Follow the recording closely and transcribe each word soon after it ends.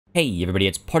Hey everybody,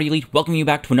 it's Party Elite, welcoming you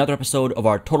back to another episode of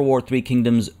our Total War 3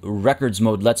 Kingdoms Records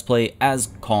Mode Let's Play as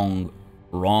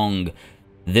Rong.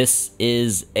 This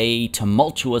is a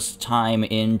tumultuous time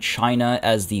in China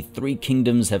as the three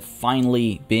kingdoms have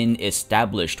finally been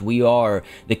established. We are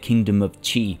the Kingdom of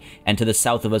Qi, and to the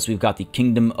south of us we've got the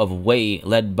Kingdom of Wei,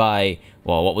 led by,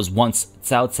 well, what was once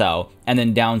Cao Cao, and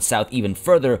then down south even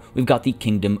further we've got the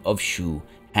Kingdom of Shu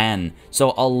Han.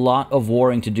 So a lot of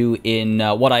warring to do in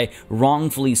what I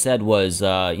wrongfully said was,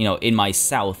 in my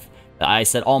south. I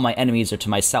said all my enemies are to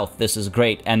my south. This is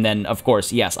great. And then, of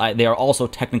course, yes, they are also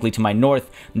technically to my north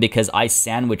because I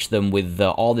sandwiched them with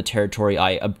all the territory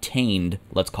I obtained,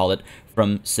 let's call it,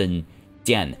 from Sun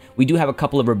Jian. We do have a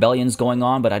couple of rebellions going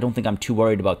on, but I don't think I'm too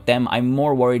worried about them. I'm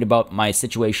more worried about my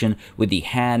situation with the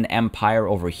Han Empire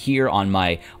over here on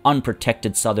my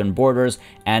unprotected southern borders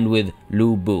and with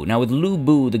Lu Bu. Now, with Lu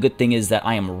Bu, the good thing is that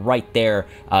I am right there,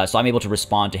 so I'm able to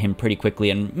respond to him pretty quickly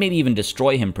and maybe even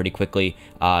destroy him pretty quickly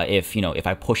if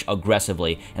I push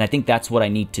aggressively. And I think that's what I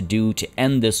need to do to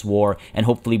end this war and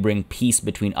hopefully bring peace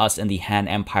between us and the Han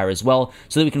Empire as well,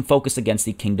 so that we can focus against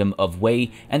the Kingdom of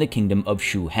Wei and the Kingdom of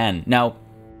Shu Han. Now,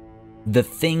 the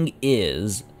thing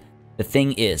is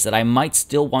that I might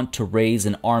still want to raise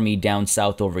an army down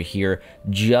south over here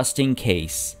just in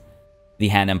case the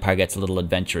Han Empire gets a little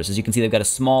adventurous. As you can see, they've got a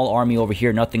small army over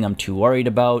here, nothing I'm too worried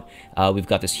about. We've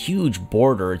got this huge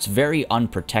border. It's very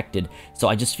unprotected. So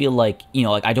I just feel like,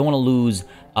 I don't want to lose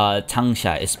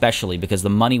Tangsha, especially because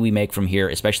the money we make from here,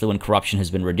 especially when corruption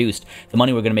has been reduced, the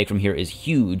money we're going to make from here is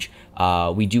huge.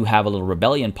 We do have a little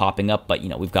rebellion popping up, but,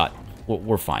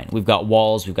 we're fine. We've got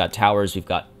walls, we've got towers, we've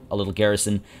got a little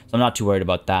garrison, so I'm not too worried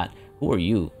about that. Who are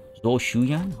you? Zhou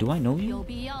Shuyan? Do I know you?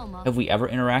 Have we ever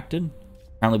interacted?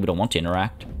 Apparently we don't want to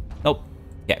interact. Nope.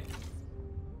 Okay.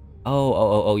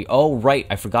 Oh, right.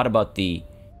 I forgot about the...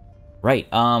 Right,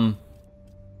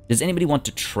 does anybody want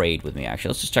to trade with me, actually?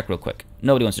 Let's just check real quick.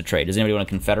 Nobody wants to trade. Does anybody want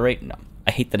to confederate? No.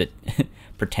 I hate that it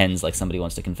pretends like somebody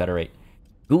wants to confederate.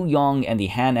 Guyong and the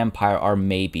Han Empire are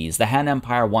maybes. The Han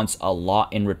Empire wants a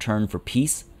lot in return for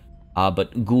peace,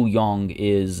 but Guyong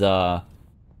is,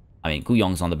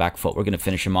 Guyong's on the back foot. We're going to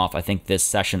finish him off, I think, this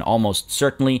session almost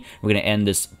certainly. We're going to end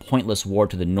this pointless war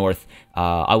to the north.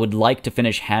 I would like to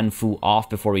finish Hanfu off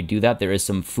before we do that. There is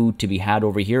some food to be had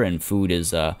over here, and food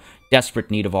is a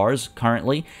desperate need of ours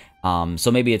currently.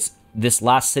 So maybe it's this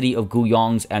last city of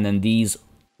Guyong's, and then these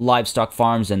livestock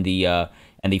farms and the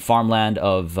farmland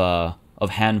of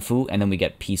Hanfu, and then we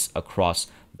get peace across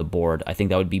the board. I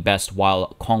think that would be best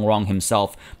while Rong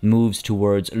himself moves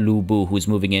towards Lu Bu, who's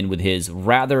moving in with his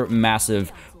rather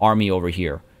massive army over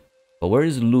here. But where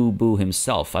is Lu Bu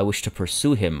himself? I wish to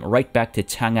pursue him right back to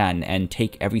Chang'an and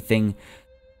take everything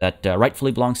that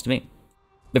rightfully belongs to me.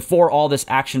 Before all this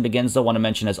action begins, though, I want to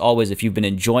mention, as always, if you've been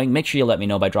enjoying, make sure you let me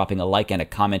know by dropping a like and a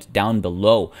comment down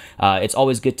below. It's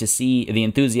always good to see. The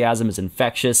enthusiasm is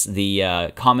infectious.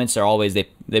 The comments are always,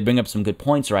 they bring up some good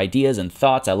points or ideas and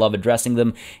thoughts. I love addressing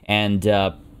them. And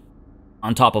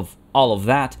on top of all of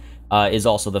that is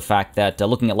also the fact that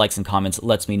looking at likes and comments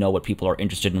lets me know what people are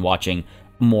interested in watching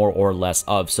more or less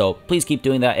of. So please keep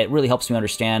doing that. It really helps me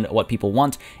understand what people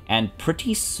want, and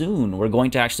pretty soon we're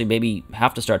going to actually maybe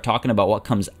have to start talking about what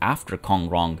comes after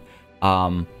Rong.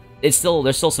 There's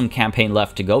still some campaign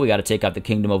left to go. We got to take out the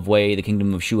Kingdom of Wei, the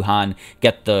Kingdom of Shu Han,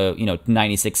 get the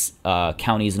 96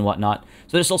 counties and whatnot.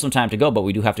 So there's still some time to go, but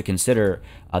we do have to consider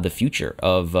the future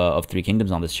of Three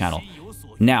Kingdoms on this channel.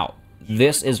 Now,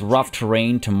 this is rough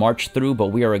terrain to march through, but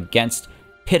we are against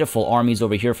pitiful armies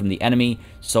over here from the enemy,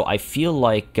 so I feel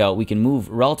like we can move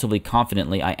relatively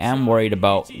confidently. I am worried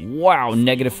about, wow,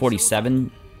 negative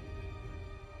 47.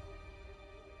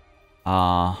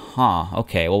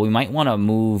 Okay, well, we might want to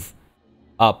move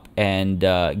up and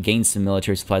gain some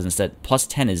military supplies instead. Plus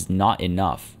 10 is not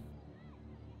enough.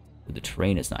 The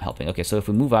terrain is not helping. Okay, so if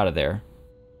we move out of there,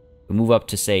 we move up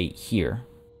to, say, here.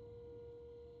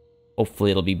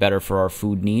 Hopefully it'll be better for our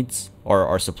food needs, or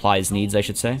our supplies needs, I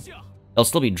should say. They'll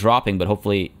still be dropping, but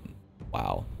hopefully...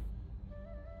 Wow.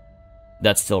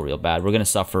 That's still real bad. We're going to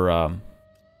suffer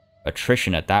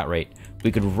attrition at that rate. We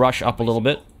could rush up a little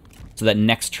bit so that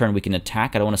next turn we can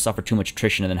attack. I don't want to suffer too much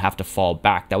attrition and then have to fall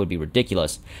back. That would be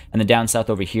ridiculous. And then down south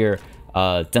over here,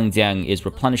 Zhengjiang is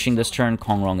replenishing this turn.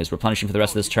 Rong is replenishing for the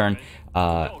rest of this turn.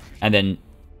 And then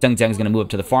Zhengjiang is going to move up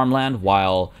to the farmland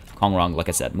while Rong, like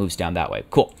I said, moves down that way.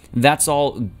 Cool. That's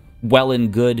all well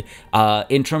and good.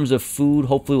 In terms of food,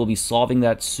 hopefully we'll be solving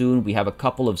that soon. We have a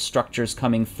couple of structures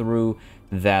coming through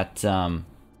that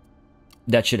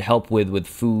that should help with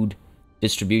food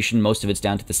distribution. Most of it's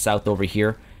down to the south over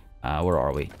here. Where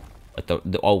are we? Like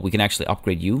oh, we can actually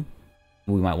upgrade you.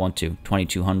 We might want to.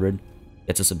 2200.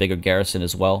 Gets us a bigger garrison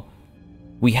as well.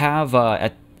 We have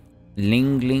at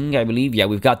Ling, I believe. Yeah,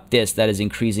 we've got this. That is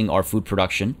increasing our food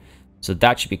production. So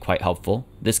that should be quite helpful.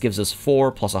 This gives us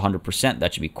 4 plus 100%.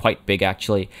 That should be quite big,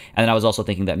 actually. And then I was also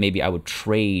thinking that maybe I would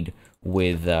trade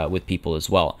with people as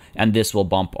well. And this will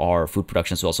bump our food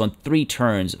production as well. So in 3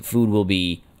 turns, food will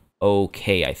be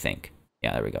okay, I think.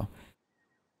 Yeah, there we go.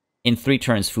 In 3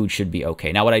 turns, food should be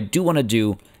okay. Now, what I do want to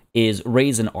do is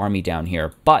raise an army down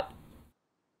here. But,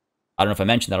 I don't know if I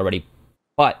mentioned that already,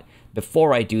 but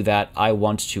before I do that, I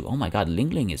want to... Oh my god,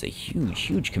 Ling is a huge,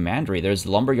 huge commandery. There's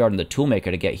the lumberyard and the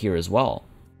toolmaker to get here as well.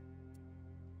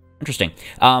 Interesting.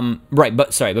 Right,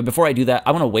 but before I do that,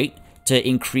 I want to wait to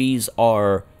increase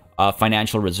our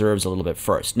financial reserves a little bit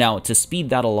first. Now, to speed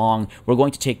that along, we're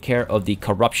going to take care of the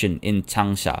corruption in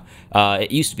Changsha.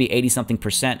 It used to be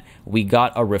 80-something%. We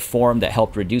got a reform that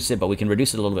helped reduce it, but we can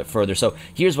reduce it a little bit further. So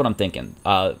here's what I'm thinking.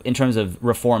 In terms of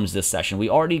reforms this session, we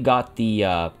already got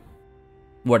the...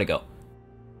 where to go?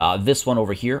 This one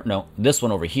over here. No, this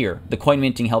one over here. The coin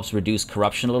minting helps reduce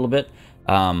corruption a little bit.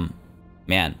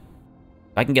 Man,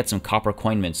 if I can get some copper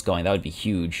coin mints going, that would be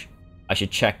huge. I should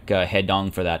check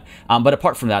Hedong for that. But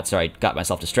apart from that, sorry, got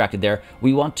myself distracted there.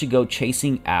 We want to go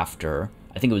chasing after,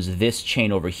 I think it was this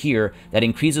chain over here, that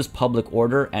increases public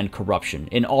order and corruption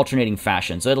in alternating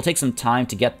fashion. So it'll take some time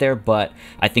to get there, but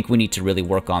I think we need to really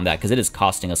work on that because it is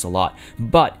costing us a lot.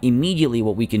 But immediately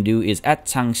what we can do is at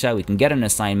Changsha, we can get an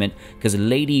assignment because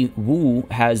Lady Wu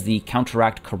has the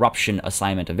counteract corruption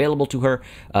assignment available to her,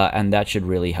 and that should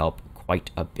really help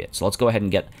quite a bit. So let's go ahead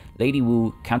and get Lady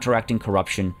Wu counteracting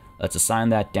corruption. Let's assign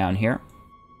that down here.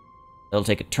 It'll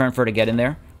take a turn for her to get in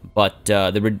there, but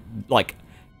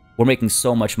we're making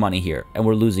so much money here, and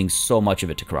we're losing so much of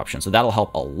it to corruption. So that'll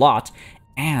help a lot.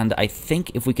 And I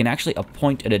think if we can actually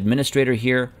appoint an administrator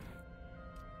here,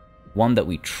 one that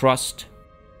we trust,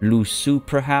 Lu Su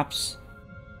perhaps.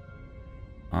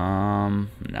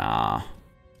 Nah.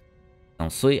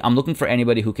 Honestly, I'm looking for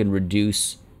anybody who can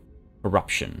reduce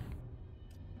corruption.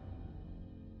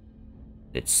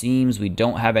 It seems we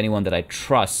don't have anyone that I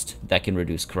trust that can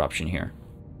reduce corruption here.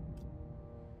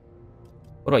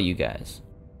 What about you guys?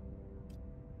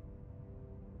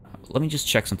 Let me just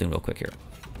check something real quick here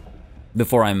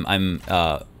before I'm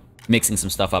mixing some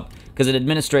stuff up, because an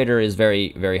administrator is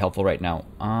very, very helpful right now.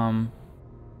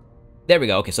 There we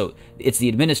go. Okay, so it's the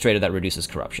administrator that reduces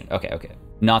corruption. Okay,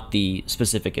 not the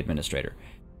specific administrator.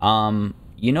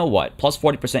 You know what? Plus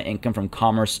 40% income from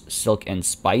commerce, silk, and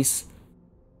spice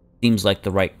seems like the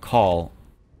right call.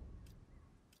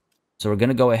 So we're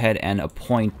gonna go ahead and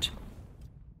appoint.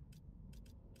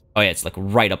 Oh yeah, it's like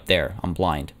right up there. I'm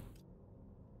blind.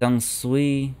 Deng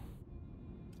Sui.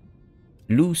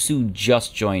 Lu Su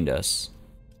just joined us.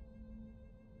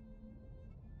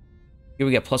 Here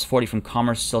we get plus 40 from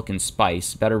commerce, silk, and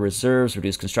spice. Better reserves,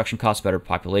 reduced construction costs, better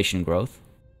population growth.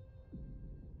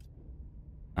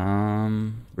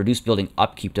 Reduced building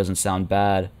upkeep doesn't sound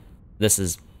bad. This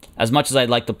is, as much as I'd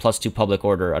like the plus 2 public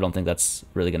order, I don't think that's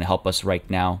really going to help us right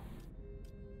now.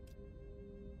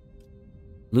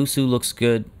 Lu Su looks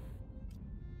good.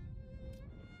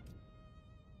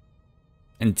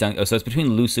 And so it's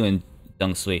between Lu Su and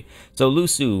Deng Sui. So Lu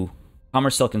Su,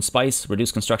 commerce, silk, and spice,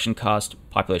 reduced construction cost,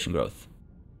 population growth.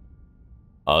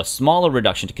 A smaller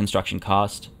reduction to construction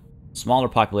cost, smaller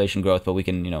population growth, but we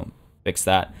can, fix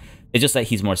that. It's just that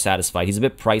he's more satisfied. He's a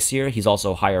bit pricier. He's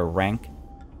also higher rank.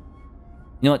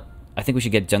 You know what? I think we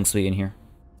should get Deng Sui in here.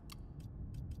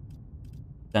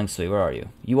 Deng Sui, where are you?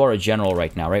 You are a general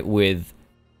right now, right? With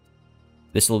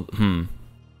this little...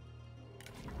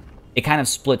 It kind of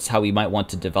splits how we might want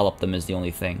to develop them is the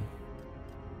only thing.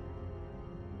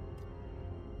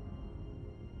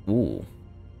 Ooh.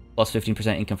 Plus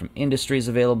 15% income from industries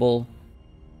available.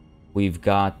 We've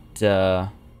got...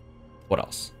 what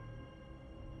else?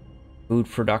 Food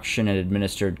production and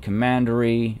administered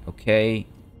commandery. Okay.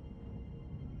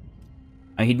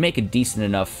 I mean, he'd make a decent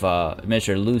enough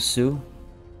administrator. Lu Su.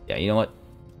 Yeah, you know what?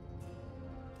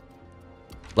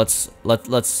 Let's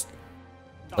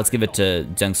give it to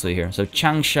Deng Sui here. So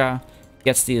Changsha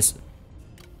gets the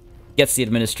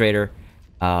administrator.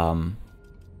 Deng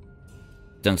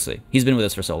Sui. He's been with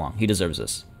us for so long. He deserves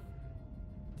this.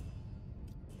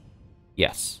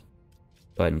 Yes.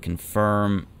 Go ahead and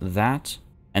confirm that.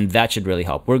 And that should really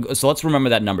help. So let's remember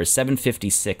that number.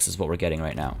 756 is what we're getting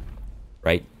right now.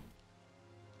 Right?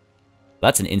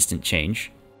 That's an instant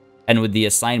change. And with the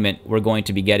assignment, we're going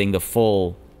to be getting the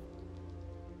full...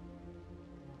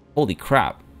 Holy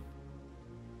crap.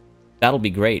 That'll be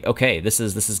great. Okay, this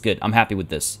is good. I'm happy with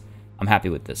this. I'm happy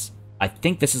with this. I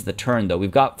think this is the turn, though.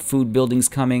 We've got food buildings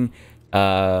coming.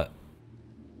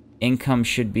 Income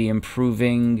should be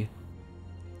improving.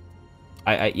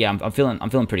 Yeah, I'm feeling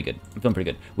pretty good. I'm feeling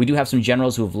pretty good. We do have some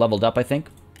generals who have leveled up, I think.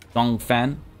 Dong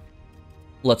Fan.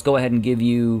 Let's go ahead and give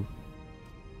you...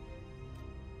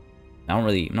 I'm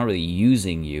not really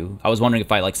using you. I was wondering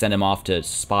if I like send him off to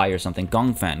spy or something.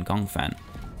 Gong Fan.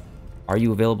 Are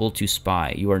you available to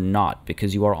spy? You are not,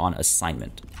 because you are on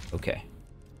assignment. Okay.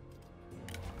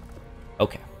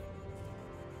 Okay.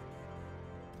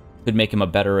 Could make him a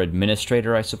better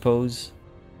administrator, I suppose.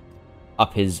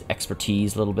 Up his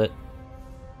expertise a little bit.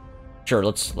 Sure,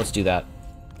 let's do that.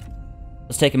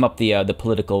 Let's take him up the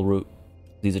political route.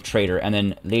 He's a traitor. And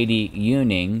then Lady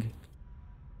Yuning.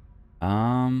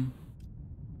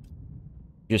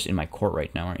 You're just in my court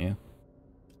right now, aren't you?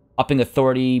 Upping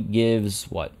authority gives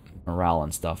what? Morale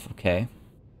and stuff. Okay.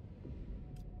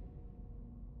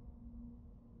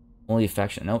 Only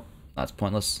affection. Nope. That's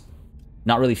pointless.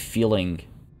 Not really feeling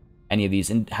any of these.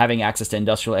 And having access to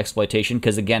industrial exploitation.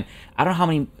 Because again, I don't know how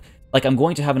many... Like, I'm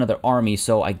going to have another army,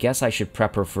 so I guess I should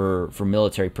prep her for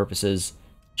military purposes.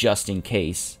 Just in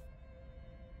case.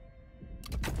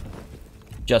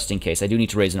 Just in case. I do need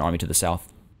to raise an army to the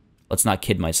south. Let's not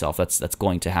kid myself. That's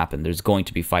going to happen. There's going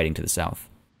to be fighting to the south.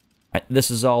 Right,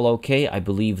 this is all okay. I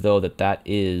believe, though, that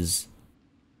is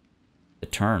the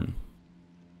turn.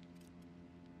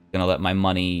 Gonna let my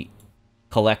money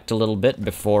collect a little bit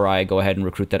before I go ahead and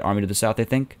recruit that army to the south, I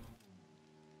think.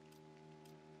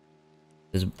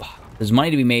 There's money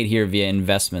to be made here via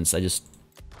investments. I just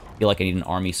feel like I need an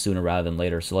army sooner rather than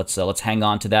later. So let's hang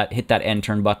on to that, hit that end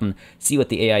turn button, see what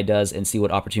the AI does, and see what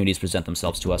opportunities present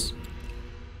themselves to us.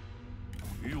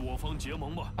 Who do you want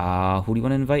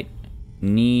to invite?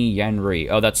 Ni Yanri.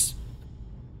 Oh, that's...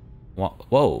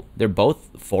 Whoa, they're both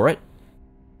for it?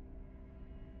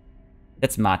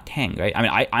 That's Ma Teng, right? I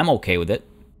mean, I'm okay with it.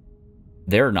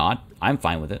 They're not. I'm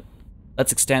fine with it.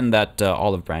 Let's extend that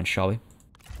olive branch, shall we?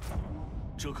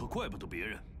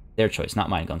 Their choice, not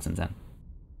mine, Gongsun Zhen.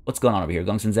 What's going on over here?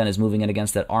 Gongsun Zhen is moving in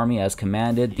against that army as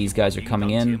commanded. These guys are coming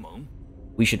in.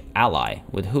 We should ally.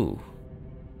 With who?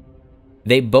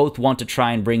 They both want to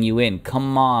try and bring you in.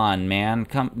 Come on, man.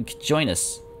 Come, join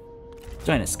us.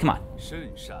 Join us, come on.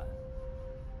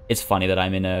 It's funny that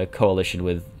I'm in a coalition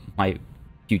with my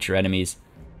future enemies.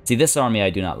 See, this army I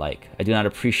do not like. I do not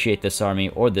appreciate this army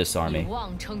or this army.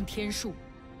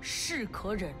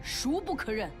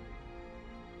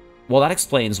 Well, that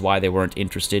explains why they weren't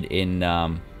interested in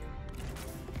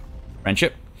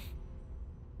friendship.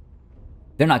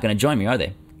 They're not going to join me, are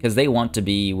they? Because they want to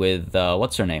be with,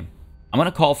 what's her name? I'm going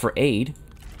to call for aid.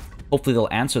 Hopefully they'll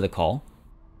answer the call.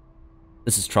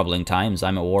 This is troubling times.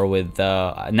 I'm at war with,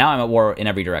 now I'm at war in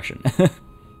every direction.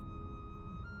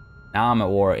 Now I'm at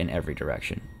war in every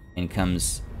direction. In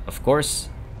comes, of course,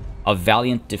 a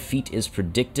valiant defeat is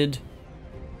predicted.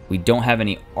 We don't have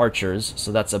any archers,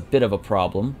 so that's a bit of a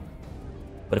problem.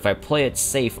 But if I play it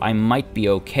safe, I might be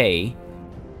okay.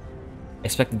 I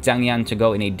expected Zhang Yan to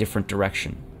go in a different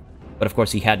direction. But of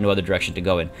course, he had no other direction to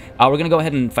go in. We're going to go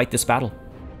ahead and fight this battle.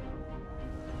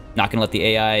 Not going to let the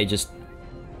AI just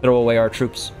throw away our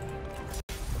troops.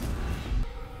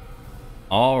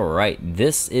 Alright,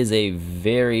 this is a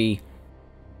very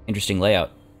interesting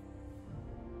layout.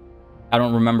 I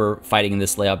don't remember fighting in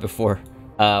this layout before.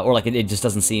 Or like it just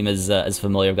doesn't seem as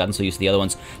familiar. I've gotten so used to the other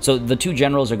ones. So the two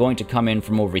generals are going to come in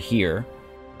from over here.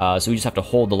 So we just have to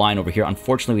hold the line over here.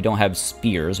 Unfortunately, we don't have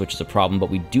spears, which is a problem, but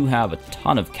we do have a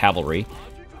ton of cavalry,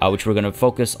 which we're going to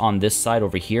focus on this side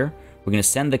over here. We're going to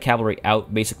send the cavalry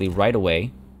out basically right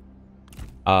away.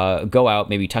 Go out,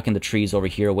 maybe tuck in the trees over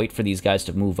here, wait for these guys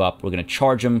to move up. We're going to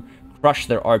charge them, crush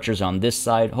their archers on this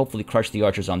side, hopefully crush the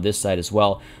archers on this side as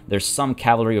well. There's some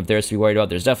cavalry of theirs to be worried about.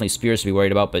 There's definitely spears to be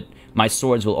worried about, but my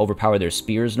swords will overpower their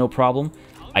spears, no problem.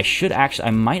 I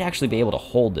might actually be able to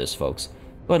hold this, folks.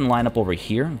 Go ahead and line up over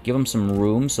here, give them some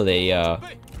room so they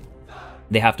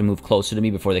have to move closer to me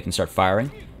before they can start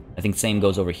firing. I think same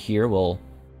goes over here. Well,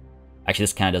 actually,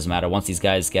 this kind of doesn't matter. Once these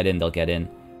guys get in, they'll get in.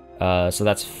 So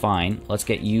that's fine. Let's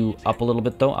get you up a little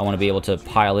bit, though. I want to be able to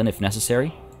pile in if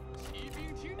necessary.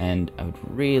 And I would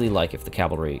really like if the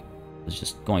cavalry was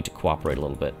just going to cooperate a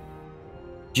little bit.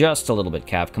 Just a little bit,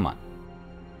 Cav. Come on.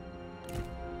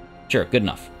 Sure, good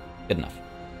enough. Good enough.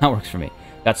 That works for me.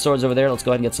 Got swords over there. Let's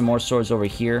go ahead and get some more swords over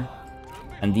here.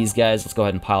 And these guys, let's go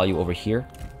ahead and pile you over here.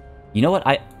 You know what?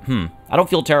 I don't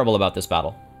feel terrible about this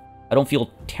battle. I don't feel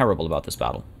terrible about this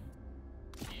battle.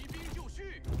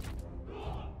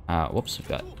 Whoops, we've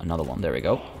got another one. There we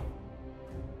go.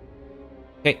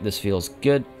 Okay, this feels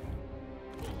good.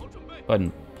 Go ahead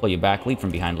and pull you back. Lead from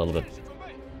behind a little bit.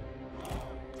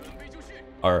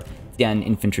 Our Dian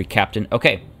infantry captain.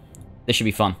 Okay, this should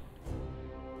be fun.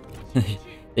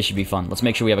 This should be fun. Let's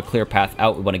make sure we have a clear path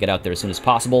out. We want to get out there as soon as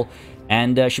possible.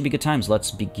 And should be good times.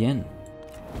 Let's begin.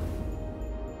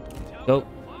 So,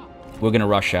 we're going to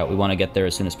rush out. We want to get there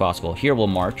as soon as possible. Here we'll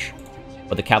march.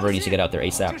 But the cavalry needs to get out there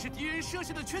ASAP.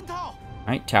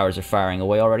 Alright, towers are firing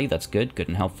away already. That's good. Good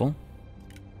and helpful.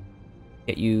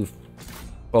 Get you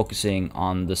focusing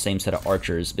on the same set of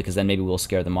archers, because then maybe we'll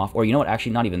scare them off. Or you know what?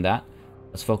 Actually, not even that.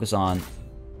 Let's focus on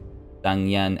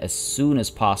Dangyan as soon as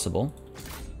possible.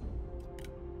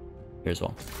 Here as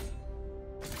well.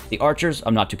 The archers,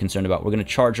 I'm not too concerned about. We're going to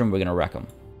charge them. We're going to wreck them.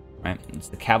 Right? It's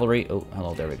the cavalry. Oh,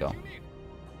 hello. There we go.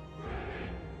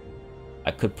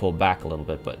 I could pull back a little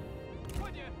bit, but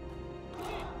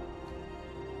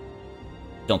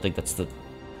don't think that's the...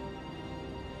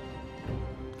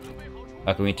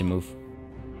 Okay, we need to move.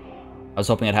 I was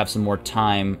hoping I'd have some more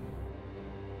time.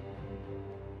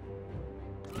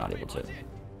 Not able to.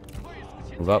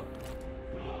 Move up.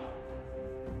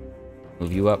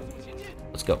 Move you up.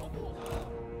 Let's go.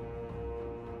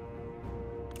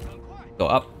 Go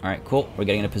up. Alright, cool. We're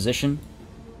getting in a position.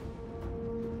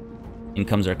 In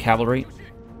comes our cavalry.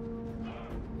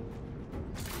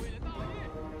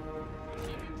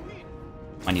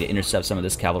 I need to intercept some of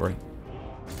this cavalry.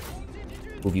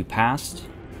 Move you past.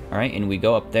 Alright, and we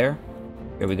go up there.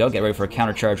 Here we go. Get ready for a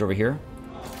countercharge over here.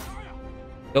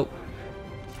 Go.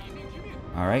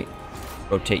 Alright.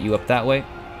 Rotate you up that way.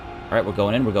 Alright, we're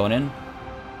going in. We're going in.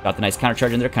 Got the nice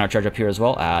countercharge in there. Countercharge up here as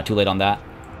well. Ah, too late on that.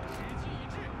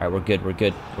 Alright, we're good. We're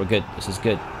good. We're good. This is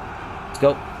good. Let's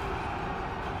go.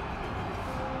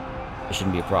 This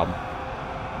shouldn't be a problem.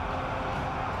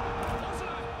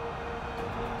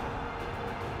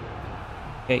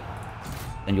 Okay.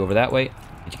 Send you over that way.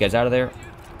 Get you guys out of there.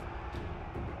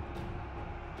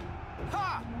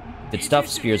 Good stuff.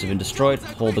 Spears have been destroyed.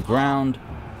 Hold the ground.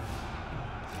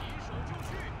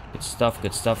 Good stuff.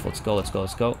 Good stuff. Let's go. Let's go.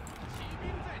 Let's go.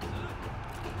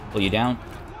 Pull you down.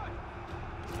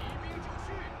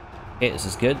 Okay, this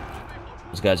is good.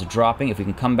 Those guys are dropping. If we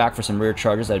can come back for some rear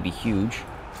charges, that'd be huge.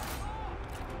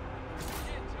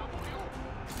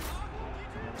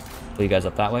 Pull you guys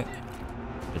up that way.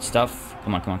 Good stuff.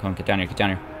 Come on, come on, come on. Get down here. Get down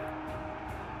here.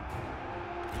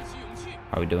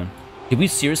 How are we doing? Did we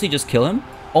seriously just kill him?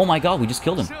 Oh my god, we just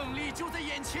killed him.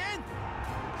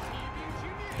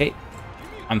 Okay.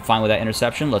 I'm fine with that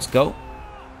interception. Let's go.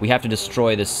 We have to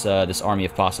destroy this this army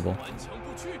if possible.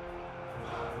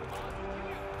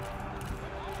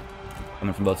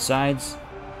 Coming from both sides.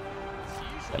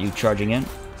 Got you charging in.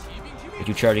 Get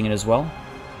you charging in as well.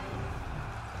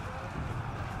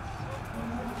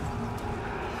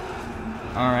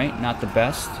 Alright, not the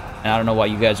best. And I don't know why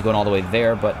you guys are going all the way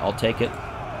there, but I'll take it.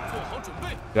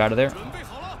 Go out of there.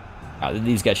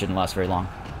 These guys shouldn't last very long.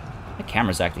 The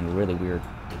camera's acting really weird.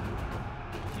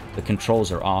 The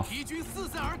controls are off.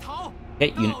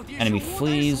 Okay, enemy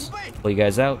flees. Pull you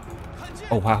guys out.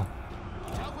 Oh, wow.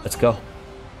 Let's go.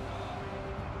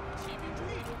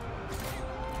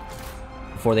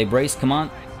 Before they brace, come on.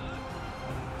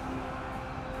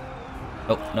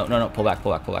 Oh, no, no, no. Pull back,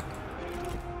 pull back, pull back.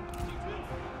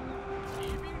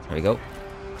 There we go.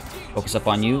 Focus up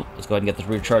on you. Let's go ahead and get this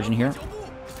rear charge in here.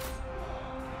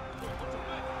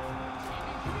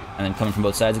 And then coming from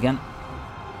both sides again.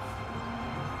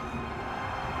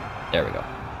 There we go.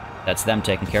 That's them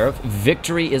taken care of.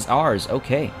 Victory is ours.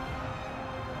 Okay.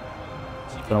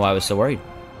 Don't know why I was so worried.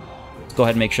 Let's go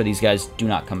ahead and make sure these guys do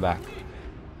not come back.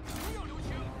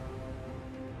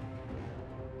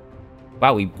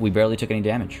 Wow, we barely took any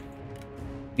damage.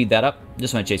 Speed that up.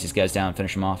 Just want to chase these guys down and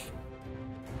finish them off.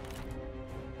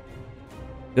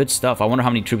 Good stuff. I wonder how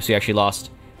many troops we actually lost.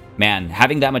 Man,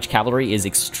 having that much cavalry is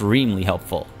extremely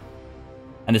helpful.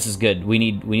 And this is good. We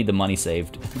need the money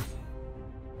saved.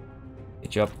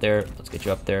 Get you up there. Let's get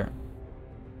you up there.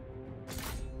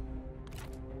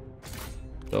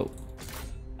 So,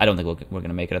 I don't think we're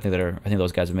gonna make it. I think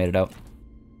those guys have made it out.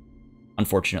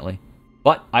 Unfortunately,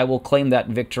 but I will claim that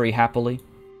victory happily.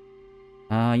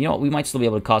 You know what? We might still be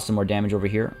able to cause some more damage over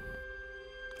here.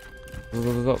 Go,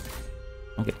 go, go, go.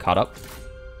 Don't get caught up.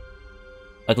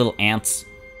 Like little ants.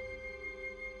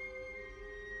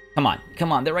 Come on,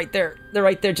 come on. They're right there. They're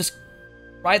right there. Just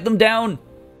ride them down.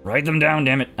 Ride them down,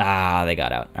 damn it. Ah, they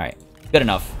got out. All right, good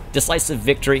enough. Decisive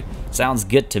victory. Sounds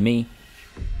good to me.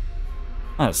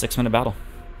 Oh, 6-minute battle.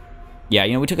 Yeah,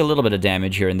 you know, we took a little bit of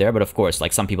damage here and there, but of course,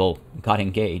 like, some people got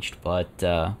engaged, but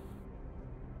that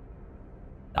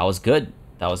was good.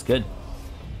 That was good.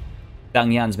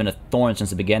 Dang Yan's been a thorn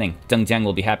since the beginning. Deng Jiang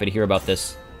will be happy to hear about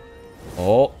this.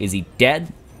 Oh, is he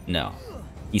dead? No.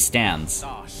 He stands.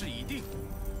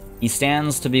 He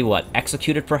stands to be, what,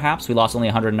 executed perhaps? We lost only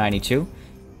 192.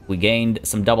 We gained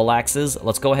some double axes.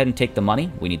 Let's go ahead and take the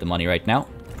money. We need the money right now.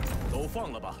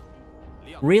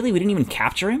 Really? We didn't even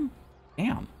capture him?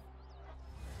 Damn.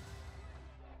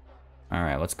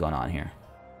 Alright, what's going on here?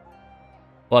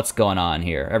 What's going on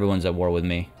here? Everyone's at war with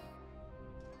me.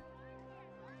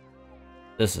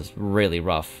 This is really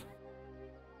rough.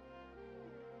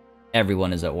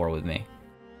 Everyone is at war with me.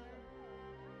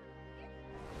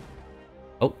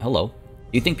 Oh, hello. Do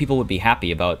you think people would be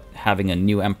happy about having a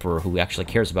new emperor who actually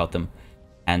cares about them?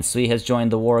 And Sui has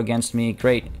joined the war against me.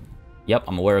 Great. Yep,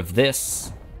 I'm aware of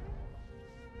this.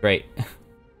 Great.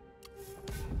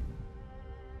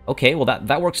 Okay, well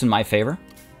that works in my favor.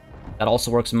 That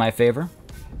also works in my favor.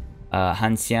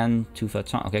 Hanxian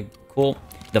Tufatong. Okay, cool.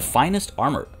 The finest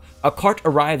armor. A cart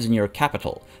arrives in your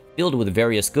capital, filled with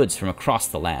various goods from across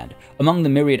the land. Among the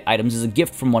myriad items is a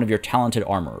gift from one of your talented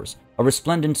armorers. A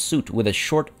resplendent suit with a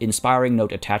short, inspiring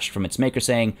note attached from its maker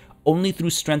saying, "Only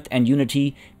through strength and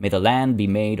unity may the land be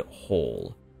made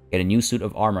whole." Get a new suit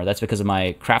of armor. That's because of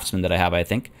my craftsman that I have, I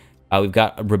think. We've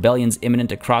got rebellions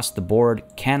imminent across the board.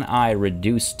 Can I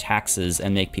reduce taxes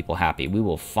and make people happy? We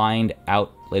will find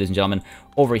out, ladies and gentlemen.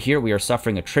 Over here, we are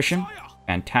suffering attrition.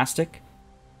 Fantastic.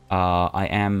 I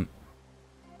am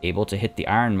able to hit the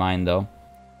iron mine, though.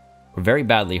 We're very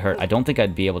badly hurt. I don't think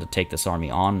I'd be able to take this army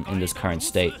on in this current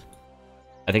state.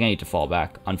 I think I need to fall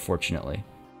back, unfortunately.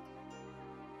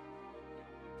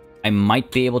 I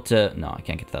might be able to... No, I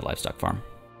can't get to that livestock farm.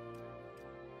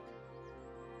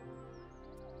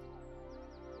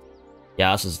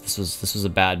 Yeah, this was a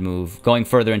bad move. Going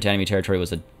further into enemy territory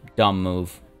was a dumb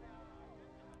move.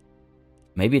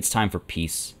 Maybe it's time for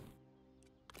peace.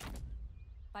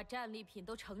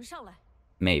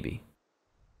 Maybe.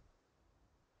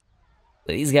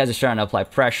 These guys are starting to apply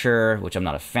pressure, which I'm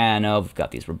not a fan of. We've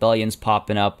got these rebellions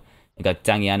popping up. We've got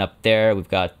Dangyan up there. We've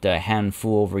got Hanfu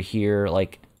over here.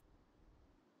 Like,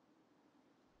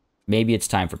 maybe it's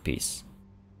time for peace.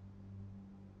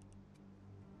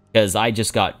 Because I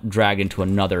just got dragged into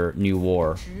another new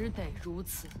war,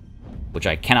 which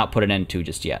I cannot put an end to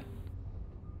just yet.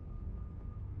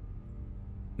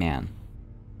 Man.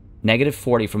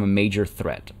 -40 from a major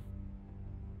threat.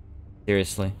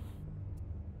 Seriously?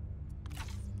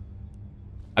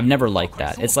 I've never liked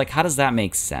that. It's like, how does that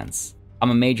make sense?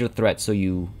 I'm a major threat, so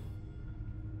you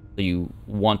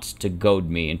want to goad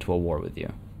me into a war with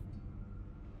you.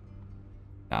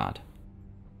 God.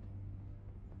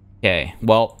 Okay,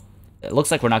 well, it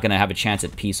looks like we're not going to have a chance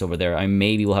at peace over there. I mean,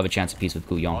 maybe we'll have a chance at peace with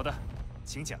Guyong.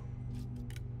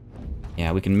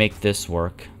 Yeah, we can make this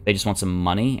work. They just want some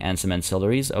money and some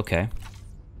ancillaries. Okay.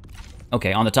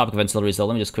 Okay, on the topic of ancillaries, though,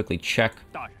 let me just quickly check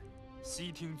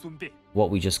what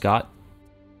we just got.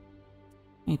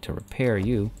 Need to repair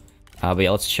you. But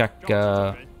yeah, let's check...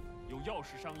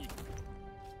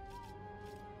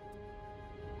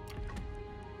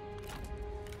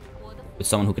 with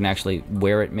someone who can actually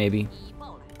wear it, maybe.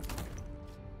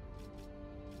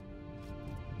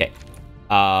 Okay.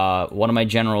 One of my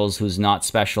generals who's not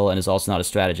special and is also not a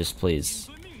strategist, please.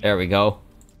 There we go.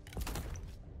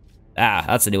 Ah,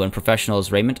 that's a new one.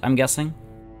 Professional's raiment, I'm guessing.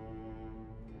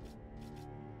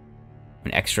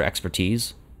 An extra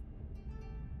expertise.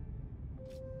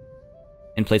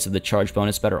 In place of the charge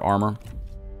bonus, better armor.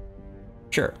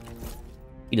 Sure.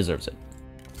 He deserves it.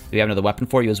 Do we have another weapon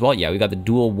for you as well? Yeah, we got the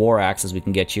dual war axes we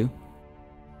can get you.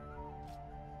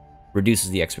 Reduces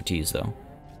the expertise, though.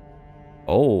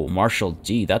 Oh, Marshal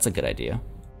G, that's a good idea.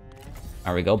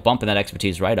 There we go, bumping that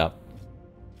expertise right up.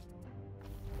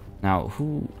 Now,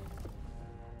 who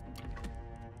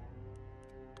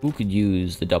could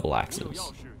use the double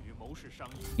axes?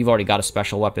 You've already got a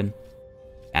special weapon.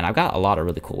 And I've got a lot of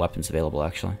really cool weapons available,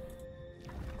 actually.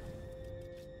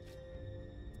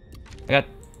 I got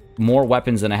more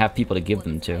weapons than I have people to give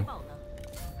them to.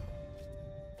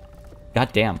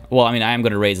 God damn. Well, I mean, I am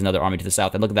going to raise another army to the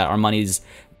south. And look at that, our money's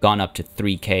gone up to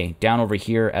 3k. Down over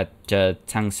here at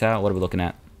Tangsa, what are we looking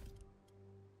at?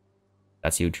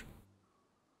 That's huge.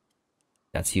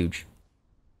 That's huge.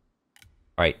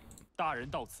 Alright.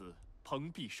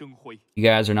 You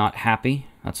guys are not happy.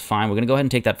 That's fine. We're going to go ahead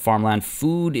and take that farmland.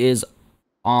 Food is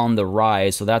on the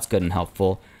rise, so that's good and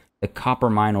helpful. The copper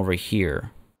mine over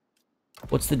here.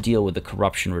 What's the deal with the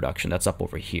corruption reduction? That's up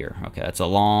over here. Okay, that's a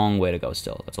long way to go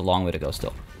still. That's a long way to go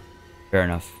still. Fair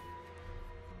enough.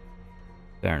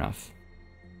 Fair enough.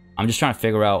 I'm just trying to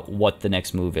figure out what the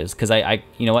next move is. Because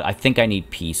you know what? I think I need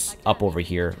peace up over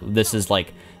here. This is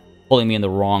like pulling me in the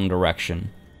wrong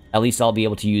direction. At least I'll be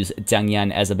able to use Zhang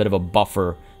Yan as a bit of a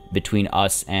buffer between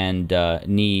us and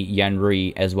Ni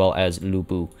Yanri as well as Lu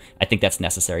Bu. I think that's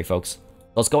necessary, folks.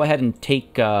 Let's go ahead and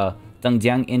take Deng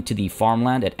Jiang into the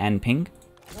farmland at Anping.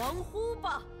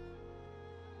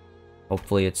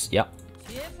 Hopefully it's, yep,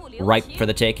 ripe for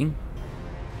the taking.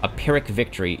 A Pyrrhic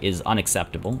victory is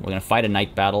unacceptable. We're going to fight a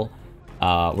night battle.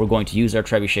 We're going to use our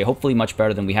trebuchet, hopefully much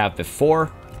better than we have before.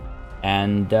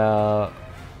 And we're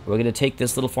going to take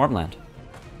this little farmland.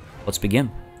 Let's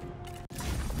begin.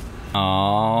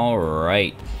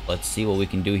 Alright. Let's see what we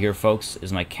can do here, folks.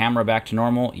 Is my camera back to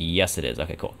normal? Yes, it is.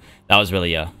 Okay, cool. That was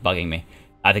really bugging me.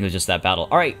 I think it was just that battle.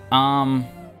 Alright, our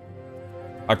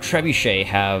trebuchet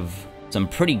have some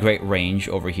pretty great range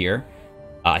over here.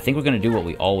 I think we're going to do what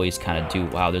we always kind of do.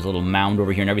 Wow, there's a little mound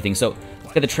over here and everything. So,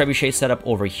 let's get the trebuchet set up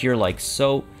over here like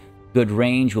so. Good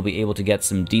range. We'll be able to get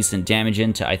some decent damage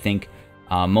into, I think,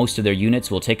 most of their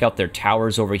units. We'll take out their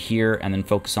towers over here and then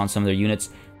focus on some of their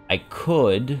units. I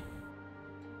could...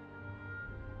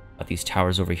 got these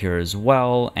towers over here as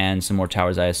well, and some more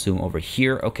towers, I assume, over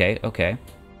here. Okay, okay.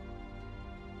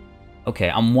 Okay,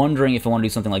 I'm wondering if I want to do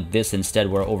something like this instead,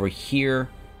 where over here,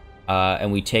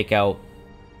 and we take out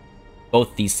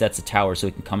both these sets of towers so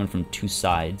we can come in from two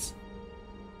sides,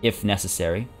 if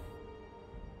necessary.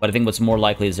 But I think what's more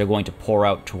likely is they're going to pour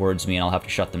out towards me and I'll have to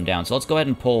shut them down. So let's go ahead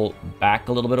and pull back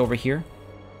a little bit over here.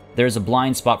 There's a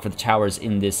blind spot for the towers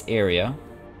in this area,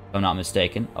 if I'm not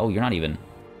mistaken. Oh, you're not even...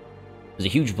 There's a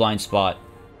huge blind spot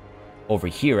over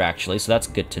here, actually, so that's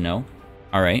good to know.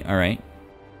 Alright, alright.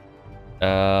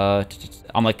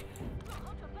 I'm, like,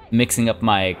 mixing up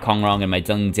my Kongrong and my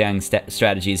Zhengjiang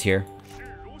strategies here.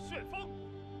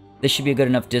 This should be a good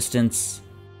enough distance.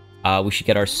 We should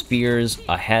get our spears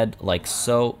ahead, like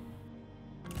so.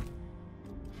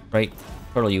 Right,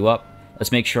 turtle you up.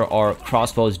 Let's make sure our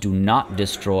crossbows do not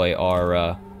destroy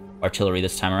our artillery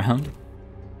this time around.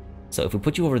 So if we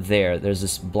put you over there, there's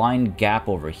this blind gap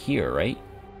over here, right?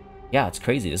 Yeah, it's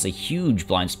crazy. There's a huge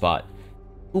blind spot.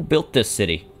 Who built this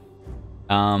city?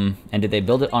 And did they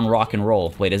build it on rock and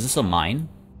roll? Wait, is this a mine?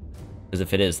 Because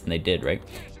if it is, then they did, right?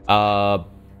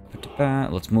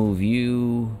 Let's move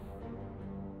you.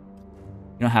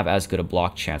 You don't have as good a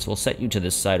block chance. We'll set you to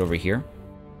this side over here.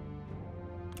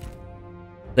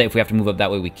 So if we have to move up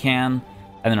that way, we can.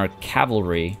 And then our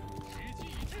cavalry,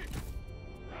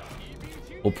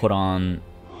 we'll put on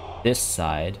this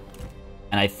side.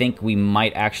 And I think we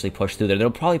might actually push through there.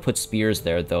 They'll probably put spears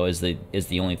there, though, is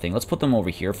the only thing. Let's put them over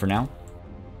here for now.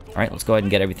 Alright, let's go ahead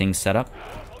and get everything set up.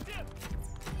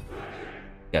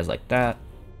 Guys like that.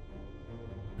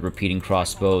 Repeating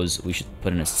crossbows, we should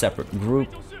put in a separate group.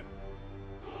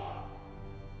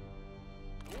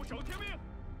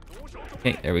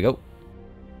 Okay, there we go.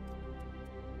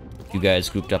 You guys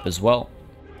grouped up as well.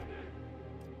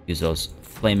 Use those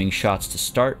flaming shots to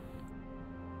start.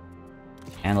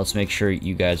 And let's make sure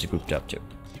you guys are grouped up too.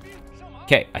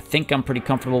 Okay, I think I'm pretty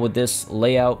comfortable with this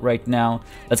layout right now.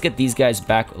 Let's get these guys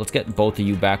back. Let's get both of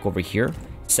you back over here.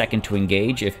 Second to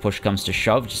engage if push comes to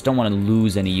shove. Just don't want to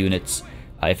lose any units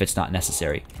if it's not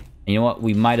necessary. And you know what?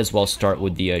 We might as well start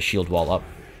with the shield wall up.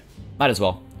 Might as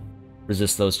well.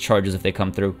 Resist those charges if they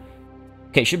come through.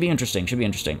 Okay, should be interesting. Should be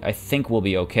interesting. I think we'll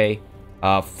be okay.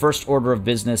 First order of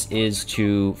business is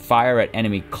to fire at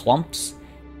enemy clumps.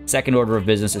 Second order of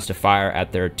business is to fire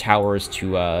at their towers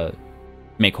to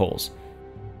make holes.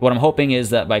 What I'm hoping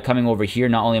is that by coming over here,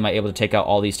 not only am I able to take out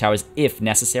all these towers if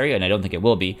necessary, and I don't think it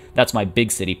will be, that's my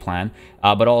big city plan,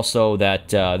 but also that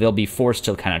they'll be forced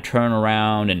to kind of turn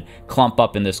around and clump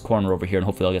up in this corner over here, and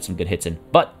hopefully they'll get some good hits in.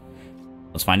 But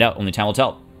let's find out. Only time will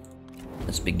tell.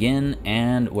 Let's begin,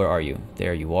 and where are you?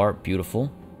 There you are.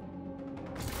 Beautiful.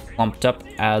 Clumped up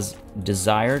as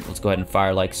desired. Let's go ahead and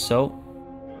fire like so.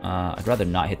 I'd rather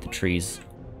not hit the trees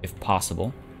if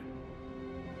possible.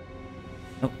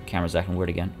 Oh, camera's acting weird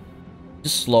again.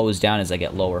 Just slows down as I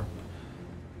get lower.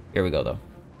 Here we go, though.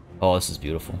 Oh, this is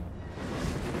beautiful.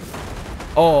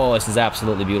 Oh, this is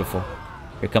absolutely beautiful.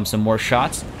 Here comes some more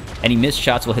shots. Any missed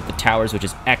shots will hit the towers, which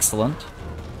is excellent.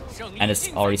 And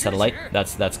it's already set alight.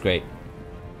 That's great.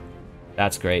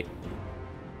 That's great.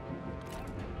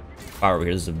 Fire over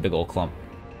here. This is a big old clump.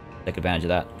 Take advantage of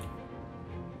that.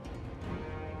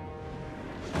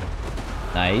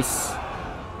 Nice.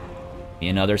 Be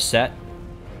another set.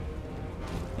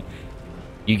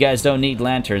 You guys don't need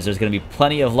lanterns. There's going to be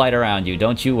plenty of light around you.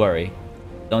 Don't you worry.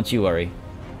 Don't you worry.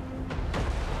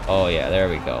 Oh, yeah. There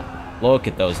we go. Look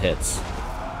at those hits.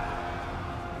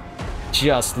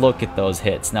 Just look at those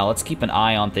hits. Now, let's keep an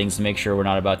eye on things to make sure we're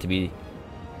not about to be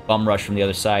bum rushed from the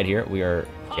other side here. We are...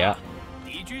 Yeah.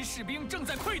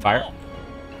 Fire.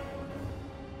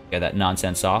 Get that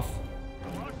nonsense off.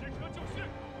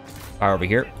 Fire over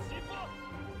here.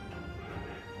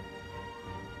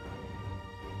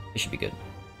 This should be good.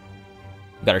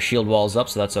 We've got our shield walls up,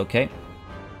 so that's okay.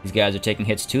 These guys are taking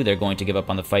hits too. They're going to give up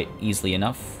on the fight easily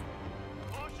enough.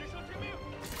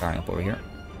 Firing up over here.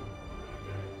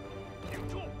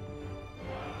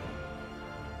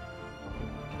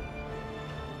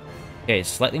 Okay,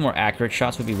 slightly more accurate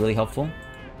shots would be really helpful.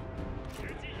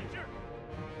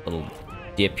 Little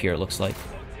dip here, it looks like.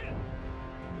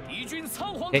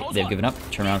 Okay, they've given up.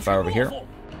 Turn around, fire over here.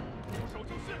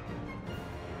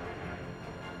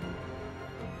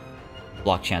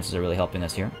 Block chances are really helping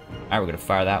us here. Alright, we're going to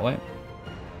fire that way.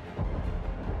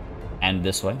 And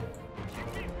this way.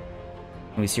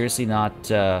 Can we seriously not...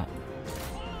 There,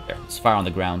 let's fire on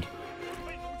the ground.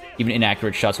 Even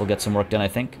inaccurate shots will get some work done, I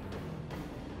think.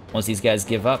 Once these guys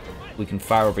give up, we can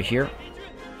fire over here.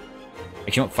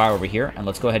 Actually, don't fire over here, and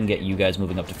let's go ahead and get you guys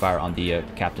moving up to fire on the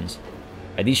captains.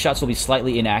 These shots will be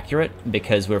slightly inaccurate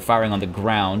because we're firing on the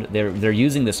ground. They're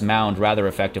using this mound rather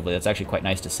effectively. That's actually quite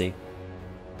nice to see.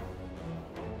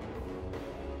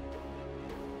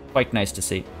 Quite nice to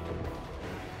see.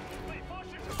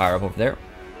 Fire up over there.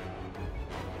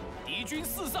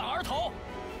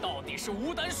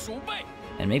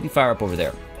 And maybe fire up over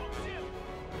there.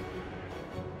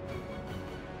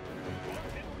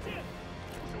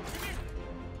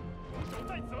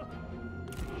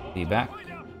 Be back.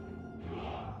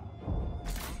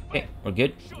 Okay, we're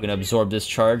good. We're going to absorb this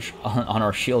charge on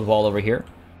our shield wall over here.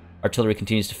 Artillery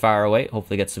continues to fire away.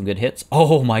 Hopefully get some good hits.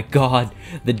 Oh my god!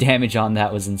 The damage on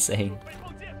that was insane.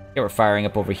 Okay, we're firing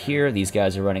up over here. These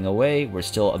guys are running away. We're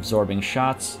still absorbing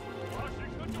shots.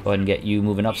 Go ahead and get you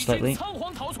moving up slightly.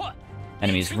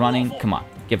 Enemies running. Come on,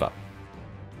 give up.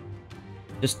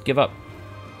 Just give up.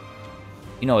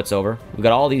 You know it's over. We've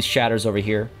got all these shatters over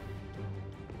here.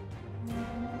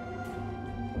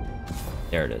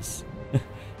 There it is.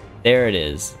 There it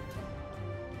is.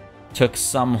 Took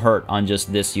some hurt on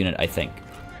just this unit, I think.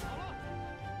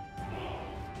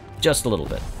 Just a little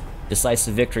bit.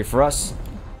 Decisive victory for us.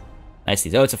 Nice.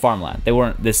 Oh, it's a farmland.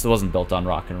 This wasn't built on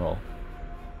rock and roll.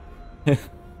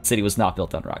 City was not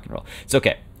built on rock and roll. It's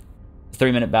okay.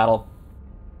 3-minute battle.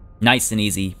 Nice and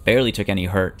easy. Barely took any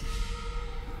hurt.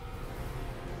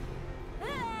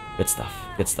 Good stuff.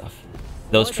 Good stuff.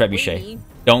 Those trebuchet.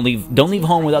 Don't leave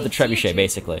home without the trebuchet,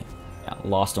 basically. Yeah,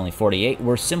 lost only 48.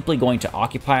 We're simply going to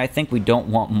occupy, I think. We don't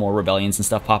want more rebellions and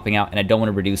stuff popping out, and I don't want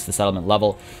to reduce the settlement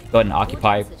level. Go ahead and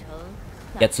occupy.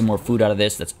 Get some more food out of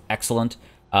this. That's excellent.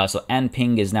 So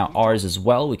Anping is now ours as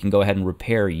well. We can go ahead and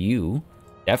repair you.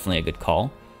 Definitely a good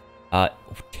call.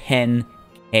 10k.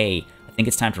 I think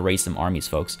it's time to raise some armies,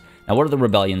 folks. Now, what are the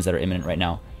rebellions that are imminent right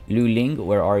now? Luling,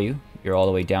 where are you? You're all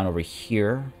the way down over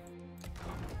here.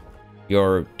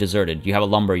 You're deserted. You have a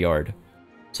lumber yard.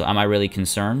 So am I really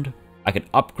concerned? I could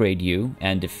upgrade you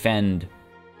and defend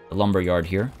the lumber yard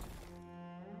here.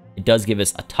 It does give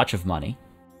us a touch of money.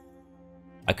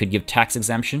 I could give tax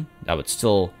exemption. That would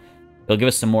still... It'll give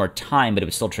us some more time, but it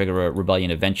would still trigger a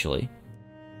rebellion eventually.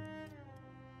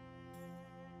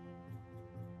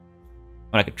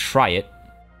 But I could try it.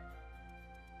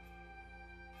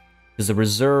 Because the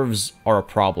reserves are a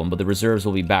problem, but the reserves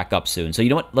will be back up soon. So you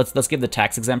know what? Let's give the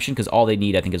tax exemption, because all they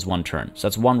need, I think, is 1 turn. So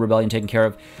that's 1 rebellion taken care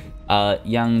of.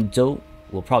 Yangzhou,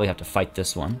 we'll probably have to fight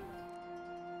this one.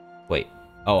 Wait.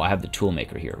 Oh, I have the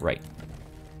toolmaker here. Right.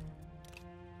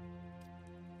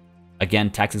 Again,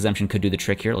 tax exemption could do the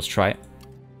trick here. Let's try it.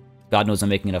 God knows I'm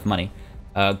making enough money.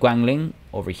 Guangling,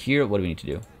 over here. What do we need to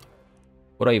do?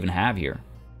 What do I even have here?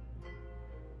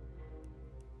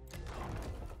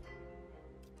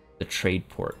 The trade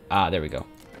port. Ah, there we go.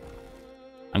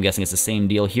 I'm guessing it's the same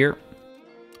deal here.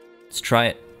 Let's try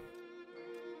it.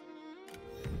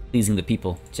 Pleasing the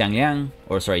people. Jiangliang,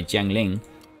 or sorry, Jiangling.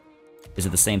 Is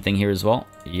it the same thing here as well?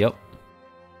 Yep.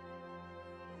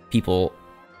 People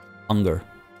hunger.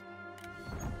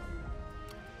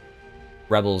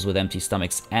 Rebels with empty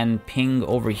stomachs. And Ping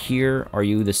over here, are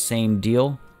you the same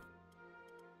deal?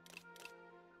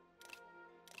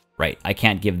 Right, I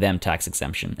can't give them tax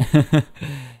exemption.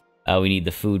 We need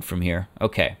the food from here.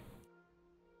 Okay.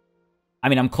 I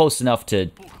mean, I'm close enough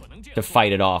to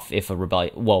fight it off if a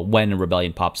rebellion... Well, when a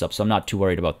rebellion pops up, so I'm not too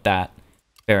worried about that.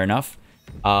 Fair enough.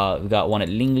 We've got one at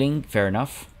Lingling. Fair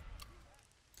enough.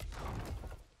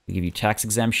 We give you tax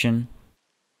exemption.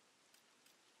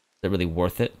 Is it really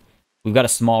worth it? We've got a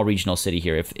small regional city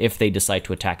here. If they decide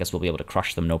to attack us, we'll be able to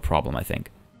crush them, no problem, I think.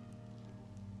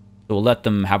 So we'll let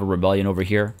them have a rebellion over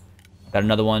here. Got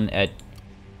another one at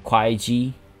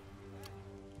Kuaiji.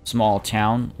 Small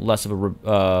town. Less of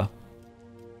a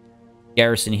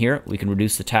garrison here. We can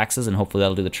reduce the taxes, and hopefully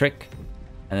that'll do the trick.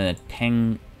 And then at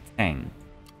Teng Teng.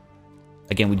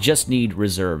 Again, we just need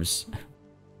reserves.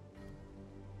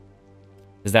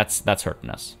 Because that's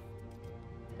hurting us.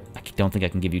 I don't think I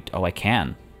can give you... Oh, I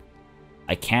can.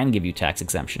 I can give you tax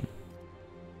exemption.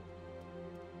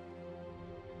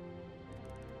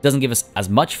 Doesn't give us as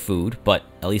much food, but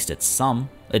at least it's some.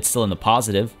 It's still in the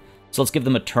positive. So let's give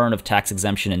them a turn of tax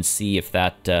exemption and see if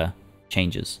that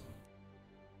changes.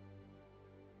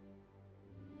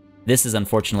 This is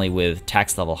unfortunately with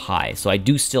tax level high, so I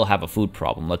do still have a food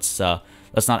problem. Let's not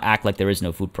act like there is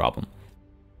no food problem.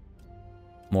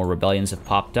 More rebellions have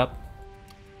popped up.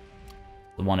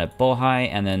 The one at Bohai,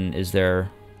 and then is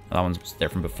there... Oh, that one's there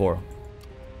from before.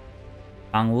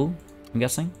 Angwu, I'm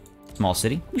guessing. Small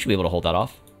city. We should be able to hold that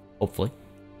off. Hopefully.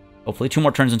 Hopefully. 2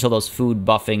 more turns until those food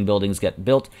buffing buildings get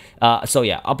built. So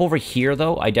yeah, up over here,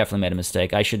 though, I definitely made a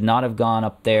mistake. I should not have gone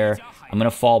up there. I'm going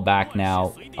to fall back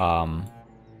now.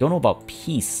 Don't know about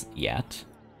peace yet.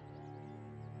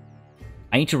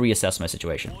 I need to reassess my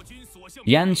situation.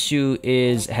 Yanshu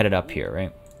is headed up here,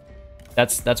 right?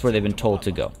 That's where they've been told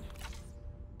to go.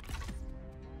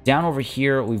 Down over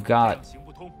here, we've got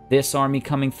this army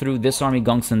coming through. This army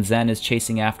Gongsun Zen is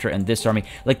chasing after, and this army...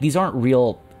 Like, these aren't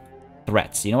real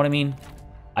threats, you know what I mean?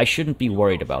 I shouldn't be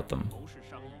worried about them.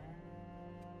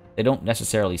 They don't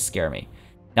necessarily scare me.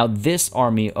 Now, this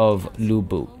army of Lu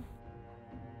Bu.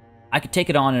 I could take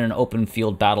it on in an open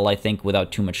field battle, I think,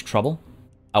 without too much trouble.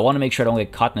 I want to make sure I don't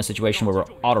get caught in a situation where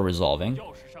we're auto-resolving.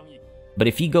 But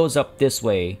if he goes up this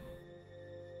way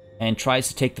and tries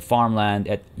to take the farmland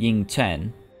at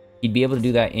Yingchen, he'd be able to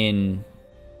do that in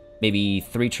maybe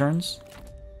 3 turns.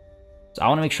 So I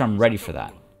want to make sure I'm ready for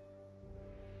that.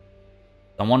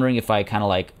 I'm wondering if I kind of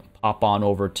like pop on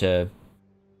over to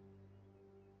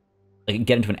like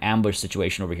get into an ambush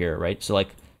situation over here, right? So like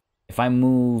if I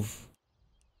move,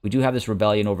 we do have this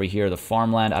rebellion over here, the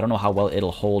farmland. I don't know how well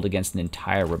it'll hold against an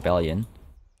entire rebellion.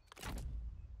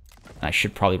 And I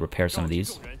should probably repair some of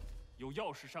these.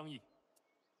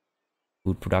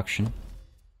 Food production.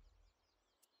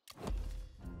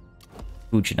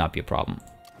 Food should not be a problem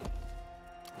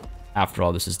after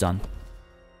all this is done.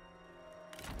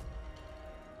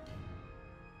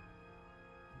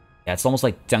 Yeah, it's almost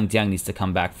like Jiangjiang needs to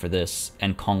come back for this,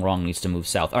 and Kongrong needs to move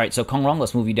south. All right, so Kongrong,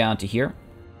 let's move you down to here.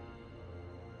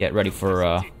 Get ready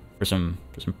for some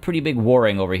pretty big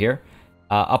warring over here.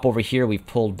 Up over here, we've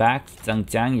pulled back.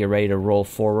 Jiangjiang, you're ready to roll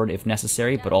forward if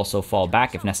necessary, but also fall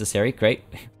back if necessary. Great.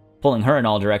 Pulling her in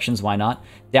all directions, why not?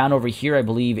 Down over here, I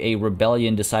believe a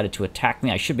rebellion decided to attack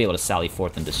me. I should be able to sally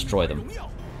forth and destroy them.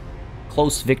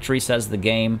 Close victory, says the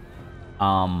game.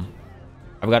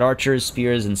 I've got archers,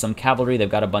 spears, and some cavalry. They've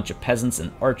got a bunch of peasants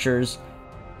and archers.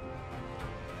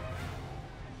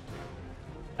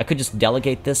 I could just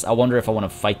delegate this. I wonder if I want to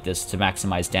fight this to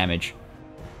maximize damage.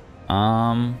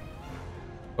 Or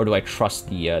do I trust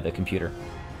the computer?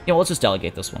 Yeah, well, let's just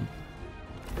delegate this one.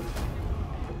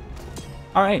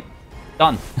 Alright.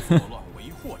 Done.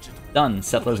 Done.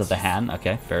 Settlers of the Han.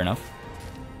 Okay, fair enough.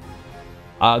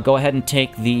 Go ahead and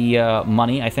take the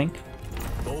money, I think.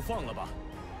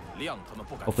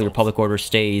 Hopefully Republic Order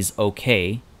stays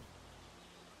okay.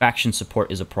 Faction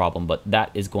support is a problem, but that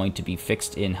is going to be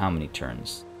fixed in how many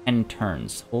turns? 10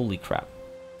 turns. Holy crap.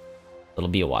 It'll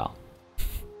be a while.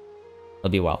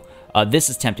 It'll be a while. This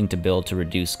is tempting to build to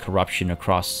reduce corruption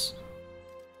across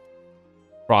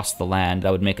the land.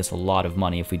 That would make us a lot of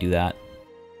money if we do that.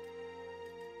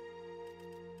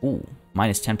 Ooh,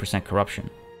 minus 10% corruption.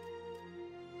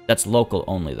 That's local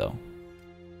only, though.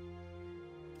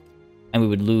 And we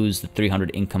would lose the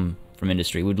 300 income from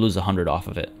industry. We'd lose 100 off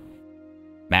of it.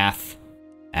 Math.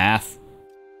 Math.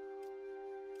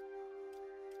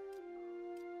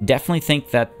 Definitely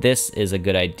think that this is a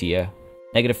good idea.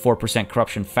 Negative 4%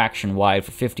 corruption faction-wide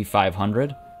for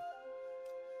 5,500.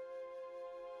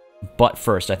 But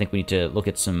first, I think we need to look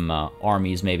at some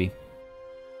armies, maybe.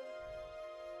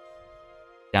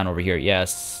 Down over here,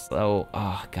 yes. Oh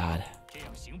God.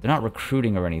 They're not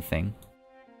recruiting or anything.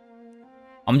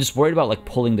 I'm just worried about, like,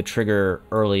 pulling the trigger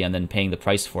early and then paying the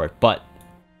price for it. But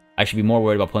I should be more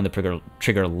worried about pulling the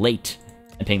trigger late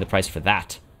and paying the price for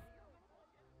that.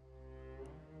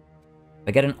 If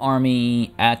I get an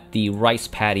army at the rice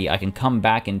paddy, I can come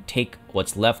back and take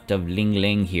what's left of Ling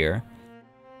Ling here.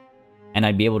 And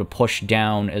I'd be able to push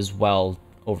down as well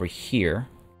over here.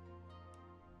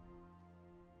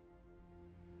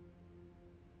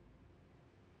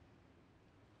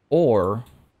 Or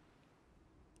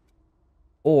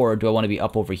do I want to be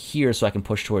up over here so I can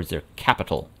push towards their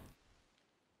capital?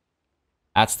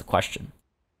 That's the question.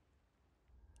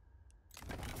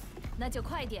 It's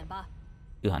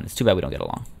too bad we don't get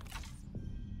along.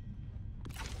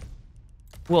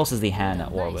 Who else is the Han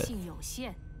at war with?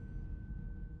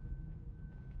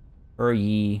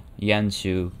 Yi,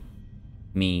 Yansu,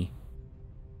 me.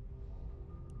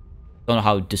 Don't know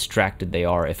how distracted they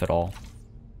are, if at all.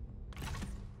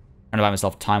 Trying to buy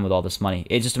myself time with all this money.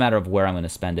 It's just a matter of where I'm going to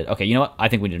spend it. Okay, you know what? I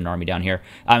think we need an army down here.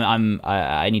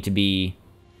 I need to be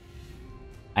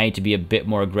a bit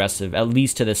more aggressive, at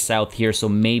least to the south here. So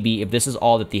maybe if this is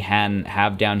all that the Han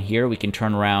have down here, we can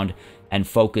turn around and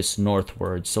focus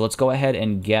northwards. So let's go ahead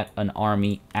and get an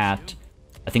army at,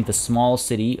 I think, the small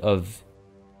city of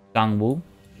Gangwu.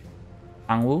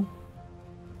 Gangwu?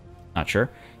 Not sure.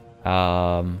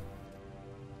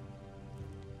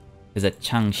 Because at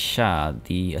Changsha,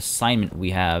 the assignment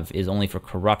we have is only for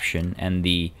corruption, and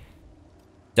the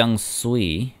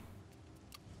Jiangsui...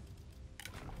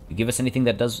 You give us anything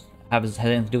that has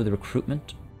anything to do with the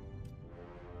recruitment?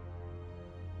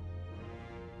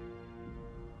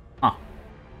 Huh.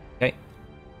 Okay.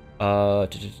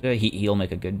 He'll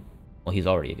make a good... Well, he's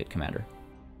already a good commander.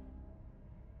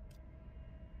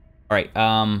 Alright,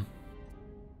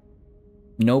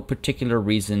 no particular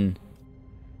reason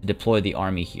to deploy the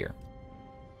army here.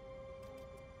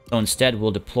 So instead,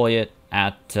 we'll deploy it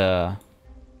at the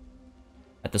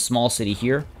small city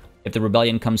here. If the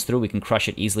rebellion comes through, we can crush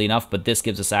it easily enough, but this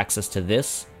gives us access to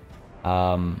this.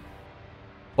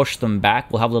 Push them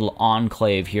back. We'll have a little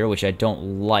enclave here, which I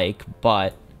don't like,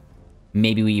 but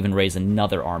maybe we even raise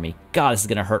another army. God, this is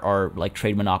going to hurt our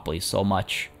trade monopoly so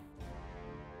much.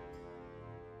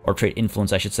 Or trade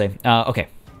influence, I should say. Okay,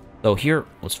 so here,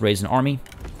 let's raise an army.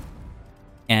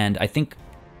 And I think...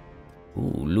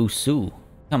 Ooh, Lu Su.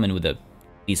 Come in with a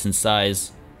decent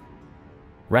size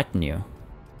retinue.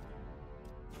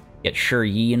 Get Shi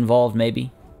Yi involved,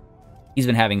 maybe? He's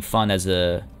been having fun as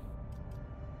a...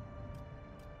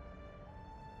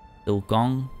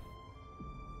 Gong?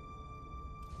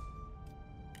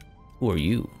 Who are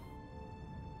you?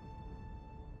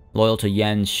 Loyal to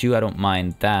Yan Shu, I don't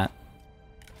mind that.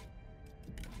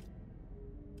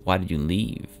 Why did you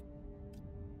leave?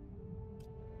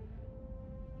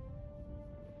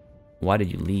 Why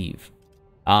did you leave?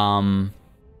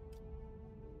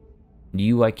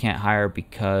 You I can't hire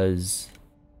because...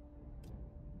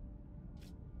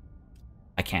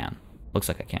 I can. Looks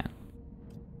like I can.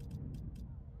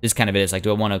 This kind of it is. Like, do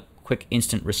I want a quick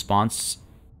instant response?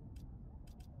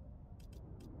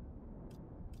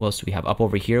 What else do we have? Up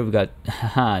over here, we've got...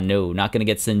 Haha, no, not gonna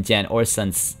get Sun Jian or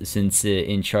Sun Ce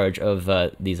in charge of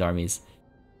these armies.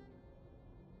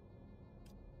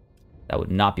 That would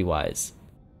not be wise.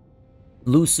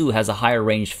 Lu Su has a higher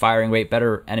ranged firing rate,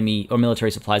 better enemy or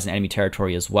military supplies in enemy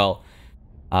territory as well.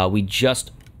 We just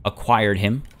acquired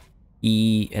him.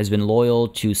 He has been loyal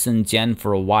to Sun Jian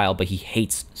for a while, but he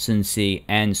hates Sun Ce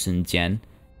and Sun Jian.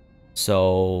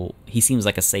 So he seems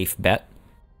like a safe bet.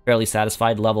 Fairly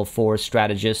satisfied. Level 4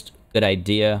 strategist. Good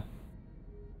idea.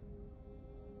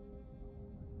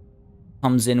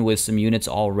 Comes in with some units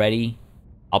already.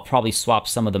 I'll probably swap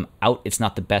some of them out. It's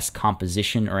not the best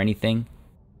composition or anything.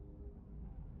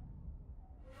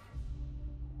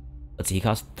 Let's see, he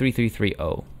costs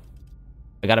 3330.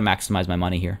 I gotta maximize my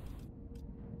money here.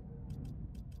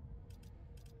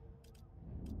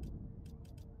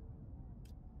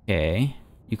 Okay.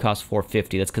 You cost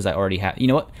 450. That's because I already have... You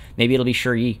know what? Maybe it'll be Shi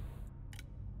Yi.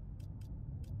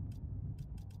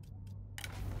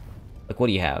 Like, what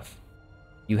do you have?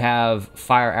 You have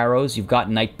fire arrows. You've got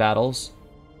night battles.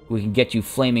 We can get you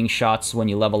flaming shots when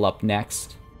you level up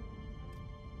next.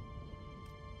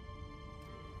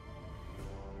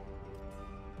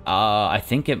 I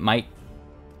think it might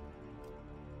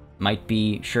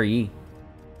be Shi Yi.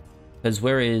 Because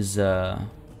where is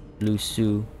Lu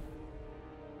Su?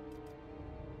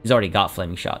 He's already got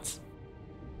flaming shots.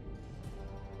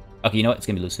 Okay, you know what? It's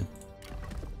gonna be Lu Su.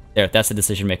 There, that's the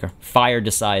decision maker. Fire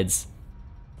decides.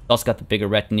 Also got the bigger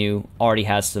retinue. Already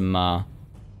has some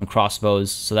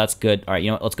crossbows, so that's good. All right,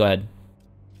 you know what? Let's go ahead.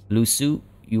 Lu Su,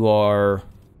 you are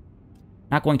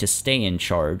not going to stay in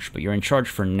charge, but you're in charge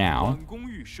for now.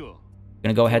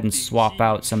 Gonna go ahead and swap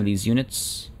out some of these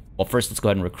units. Well, first let's go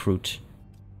ahead and recruit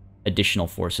additional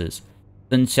forces.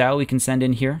 Sun Xiao we can send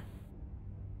in here.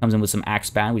 Comes in with some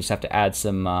axe band. We just have to add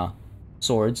some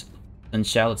swords. Sun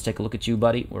Xiao, let's take a look at you,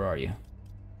 buddy. Where are you?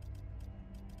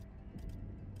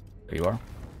 There you are.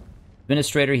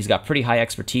 Administrator, he's got pretty high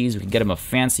expertise. We can get him a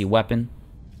fancy weapon.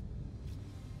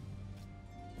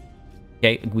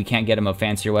 Okay, we can't get him a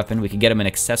fancier weapon. We can get him an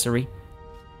accessory.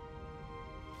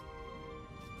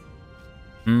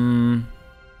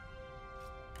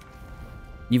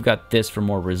 You've got this for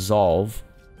more resolve.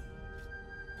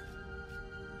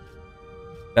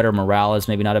 Better morale is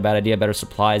maybe not a bad idea. Better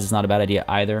supplies is not a bad idea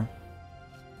either.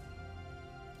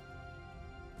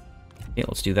 Okay,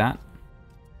 let's do that.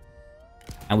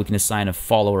 And we can assign a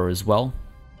follower as well.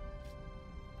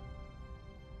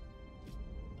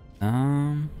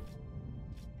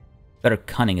 Better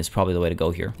cunning is probably the way to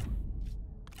go here.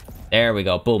 There we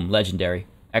go. Boom. Legendary.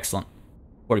 Excellent.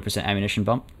 40% ammunition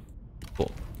bump.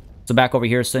 Cool. So back over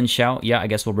here, Sun Xiao. Yeah, I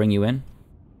guess we'll bring you in.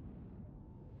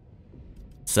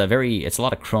 It's a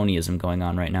lot of cronyism going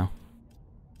on right now.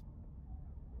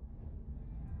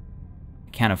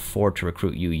 I can't afford to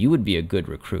recruit you. You would be a good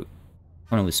recruit.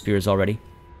 Going with spears already.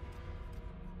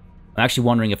 I'm actually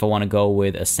wondering if I want to go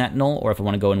with a sentinel or if I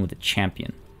want to go in with a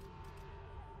champion.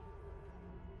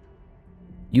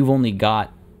 You've only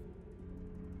got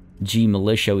G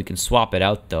militia. We can swap it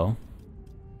out though.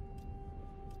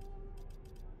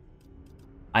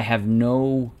 I have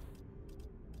no...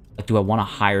 Like, do I want to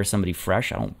hire somebody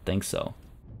fresh? I don't think so.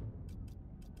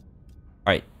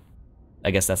 Alright.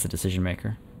 I guess that's the decision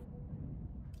maker.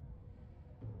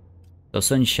 So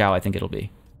Sun Xiao, I think it'll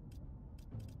be.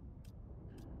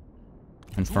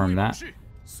 Confirm that.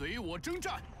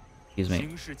 Excuse me.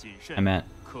 I meant...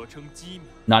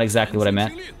 Not exactly what I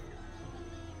meant.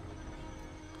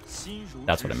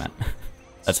 That's what I meant.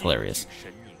 That's hilarious.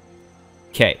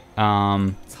 Okay, go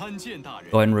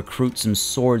ahead and recruit some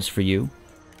swords for you.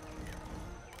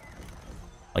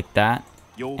 Like that.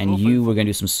 And you, we're gonna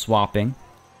do some swapping.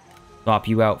 Swap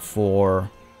you out for...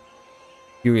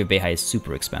 Fury of Beihai is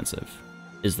super expensive,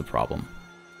 is the problem.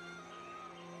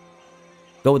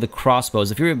 Go with the crossbows.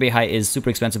 The Fury of Beihai is super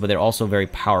expensive, but they're also very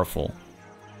powerful.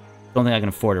 Don't think I can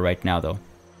afford it right now, though.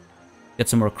 Get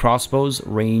some more crossbows.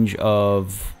 Range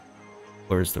of...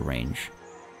 Where's the range?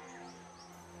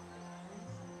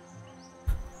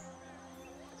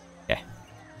 Okay.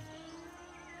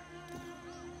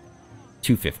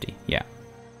 250, yeah.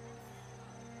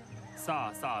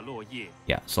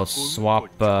 Yeah, so let's swap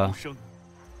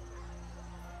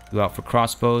you out for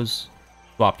crossbows.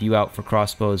 Swap you out for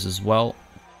crossbows as well.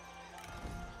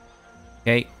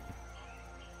 Okay.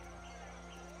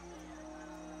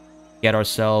 Get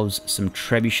ourselves some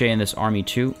trebuchet in this army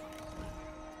too.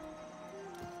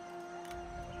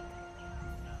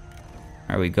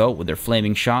 There we go, with their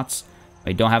flaming shots.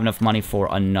 We don't have enough money for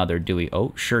another, do we?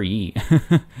 Oh, sure ye.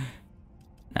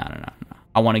 No.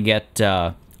 I want to get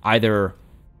either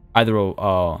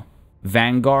a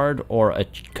vanguard or a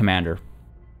commander.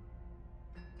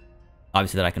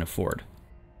 Obviously that I can afford.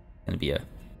 Gonna be a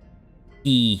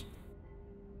key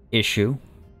issue.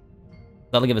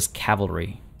 That'll give us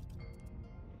cavalry.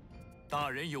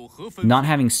 Not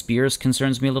having spears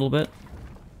concerns me a little bit.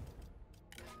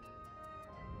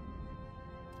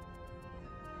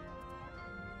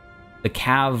 The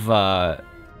cav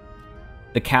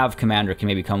commander can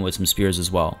maybe come with some spears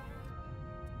as well.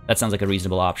 That sounds like a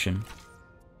reasonable option.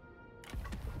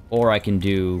 Or I can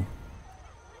do...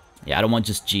 Yeah, I don't want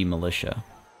just G militia.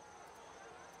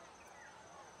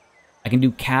 I can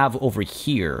do cav over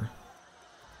here.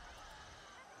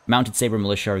 Mounted saber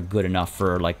militia are good enough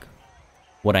for, like,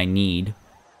 what I need.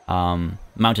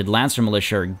 Mounted lancer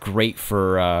militia are great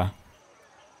for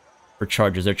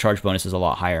charges. Their charge bonus is a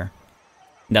lot higher.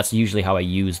 And that's usually how I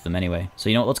use them anyway. So,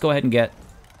 you know what? Let's go ahead and get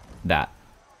that.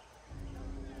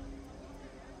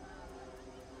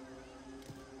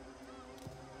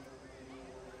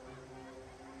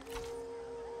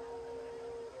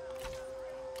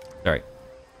 Sorry.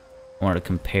 I wanted to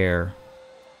compare.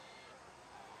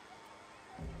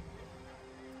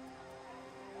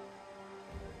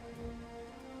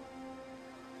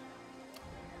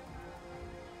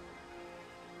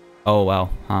 Oh, wow.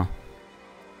 Huh.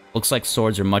 Looks like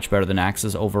swords are much better than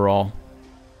axes overall.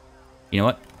 You know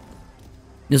what?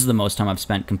 This is the most time I've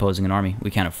spent composing an army. We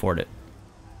can't afford it.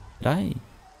 Did I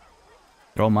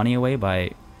throw money away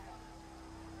by...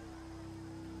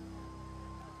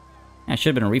 It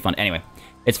should have been a refund. Anyway,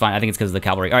 it's fine. I think it's because of the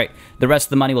cavalry. All right, the rest of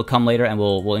the money will come later, and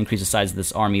we'll increase the size of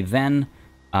this army then.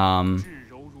 I'm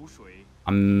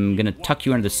gonna tuck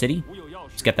you into the city.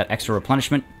 Just get that extra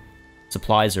replenishment.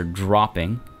 Supplies are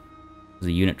dropping. There's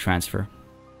a unit transfer.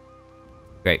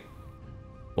 Great.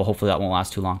 Well, hopefully that won't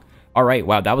last too long. All right,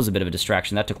 wow, that was a bit of a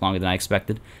distraction. That took longer than I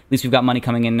expected. At least we've got money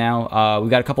coming in now. We've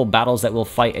got a couple battles that we'll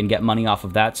fight and get money off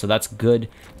of that, so that's good.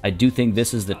 I do think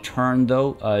this is the turn,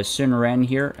 though. Sun Ren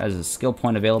here as a skill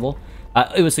point available.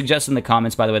 It was suggested in the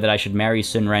comments, by the way, that I should marry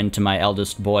Sun Ren to my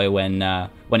eldest boy when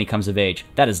he comes of age.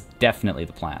 That is definitely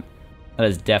the plan. That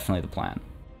is definitely the plan.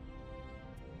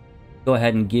 Go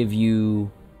ahead and give you...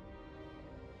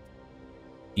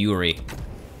 Fury.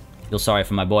 Feel sorry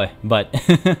for my boy, but...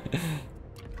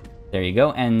 There you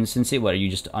go. And since what, are you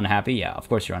just unhappy? Yeah, of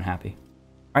course you're unhappy.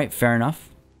 Alright, fair enough.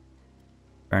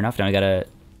 Fair enough. Now I gotta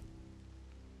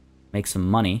make some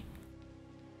money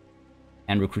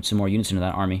and recruit some more units into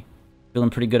that army. Feeling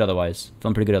pretty good otherwise.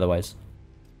 Feeling pretty good otherwise.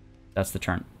 That's the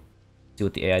turn. See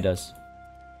what the AI does.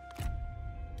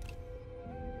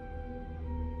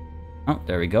 Oh,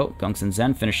 there we go. Gongsun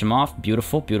Zen, finish him off.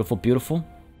 Beautiful, beautiful, beautiful.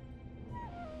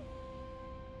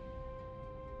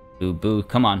 Boo boo,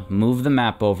 come on, move the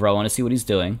map over. I want to see what he's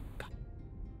doing.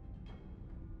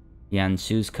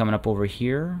 Yansu's coming up over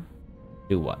here.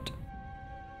 Do what?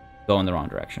 Go in the wrong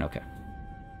direction, okay.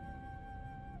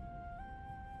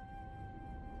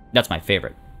 That's my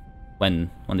favorite.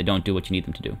 When they don't do what you need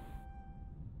them to do.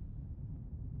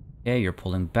 Okay, you're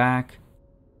pulling back.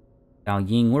 Dao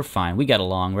Ying, we're fine. We get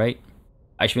along, right?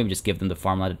 I should maybe just give them the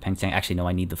farmland at Pengtang. Actually, no,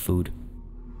 I need the food.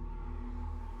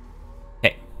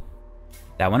 Okay.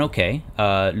 That one, okay.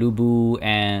 Lubu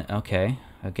and... Okay.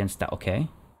 Against that, okay.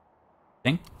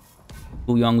 Thing.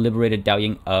 Buyong liberated Dao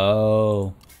Ying.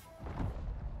 Oh.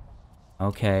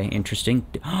 Okay, interesting.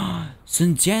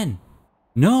 Sun Jian!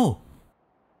 No!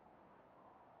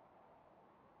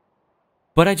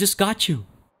 But I just got you.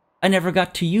 I never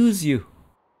got to use you.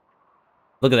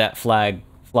 Look at that flag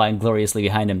flying gloriously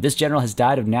behind him. This general has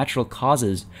died of natural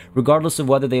causes. Regardless of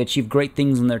whether they achieved great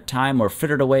things in their time or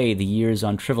frittered away the years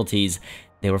on trivialities,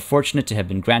 they were fortunate to have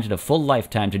been granted a full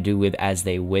lifetime to do with as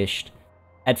they wished.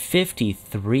 At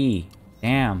 53,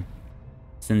 damn.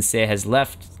 Sensei has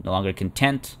left, no longer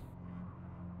content.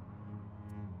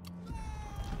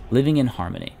 Living in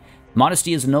harmony.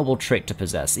 Modesty is a noble trait to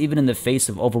possess. Even in the face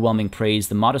of overwhelming praise,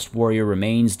 the modest warrior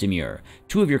remains demure.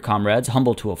 Two of your comrades,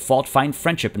 humble to a fault, find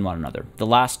friendship in one another. The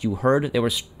last you heard, they were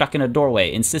stuck in a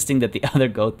doorway, insisting that the other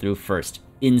go through first.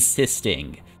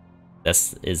 Insisting.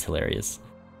 This is hilarious.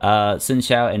 Sun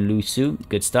Xiao and Lu Su,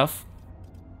 good stuff.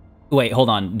 Wait, hold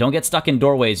on. Don't get stuck in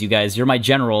doorways, you guys. You're my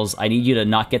generals. I need you to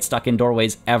not get stuck in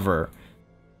doorways ever.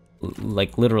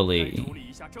 Like,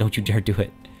 literally. Don't you dare do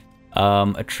it.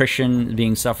 Attrition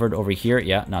being suffered over here.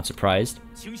 Yeah, not surprised.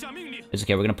 It's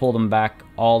okay, we're gonna pull them back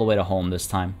all the way to home this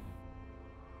time.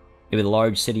 Maybe the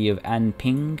large city of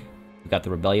Anping. We got the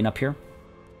rebellion up here.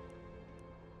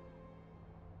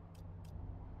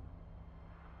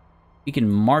 We can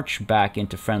march back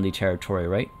into friendly territory,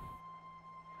 right?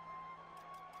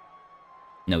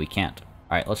 No, we can't.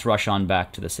 Alright, let's rush on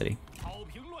back to the city.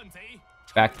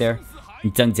 Back there.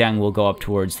 Zheng Jiang will go up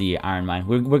towards the iron mine.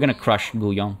 We're gonna crush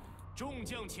Guyong.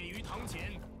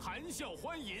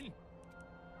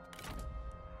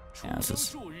 Yeah, this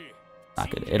is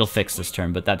not good. It'll fix this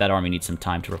turn, but that army needs some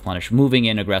time to replenish. Moving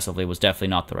in aggressively was definitely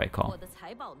not the right call.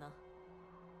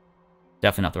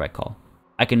 Definitely not the right call.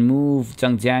 I can move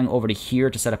Zheng Jiang over to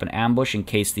here to set up an ambush in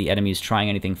case the enemy is trying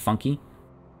anything funky.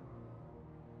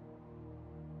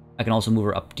 I can also move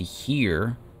her up to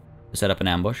here to set up an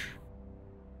ambush.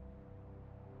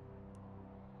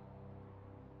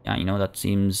 Yeah, you know, that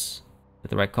seems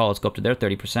like the right call. Let's go up to there,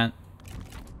 30%.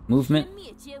 Movement.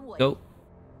 Go.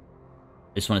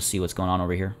 Just want to see what's going on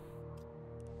over here.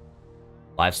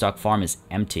 Livestock farm is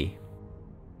empty.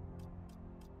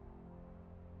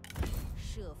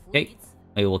 Okay,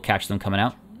 maybe we'll catch them coming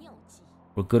out.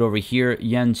 We're good over here.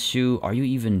 Yan Shu, are you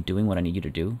even doing what I need you to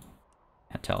do?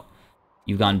 Can't tell.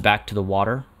 You've gone back to the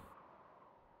water.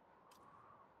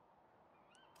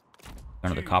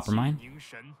 Another copper mine?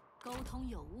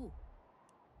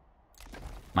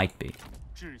 Might be.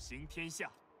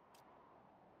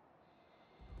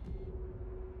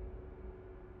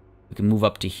 We can move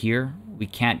up to here. We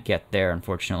can't get there,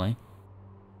 unfortunately.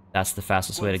 That's the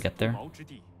fastest way to get there.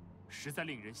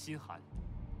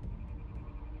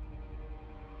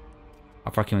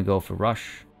 How far can we go for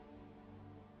rush?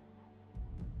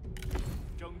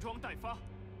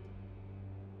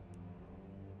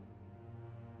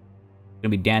 We're gonna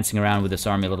be dancing around with this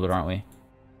army a little bit, aren't we?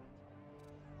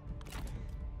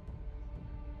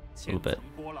 A little bit.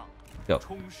 Go.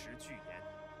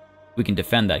 We can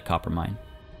defend that copper mine.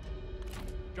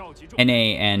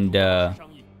 NA and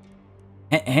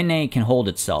NA can hold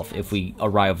itself if we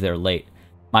arrive there late.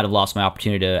 Might have lost my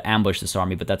opportunity to ambush this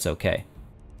army, but that's okay.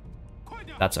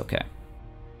 That's okay.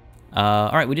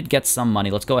 Alright, we did get some money.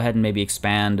 Let's go ahead and maybe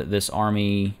expand this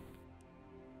army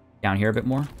down here a bit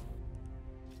more.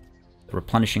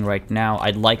 Replenishing right now.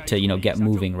 I'd like to, you know, get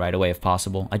moving right away if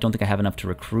possible. I don't think I have enough to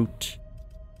recruit.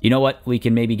 You know what? We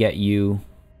can maybe get you...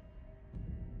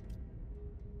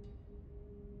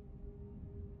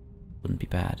 Wouldn't be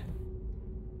bad.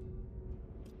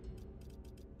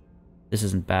 This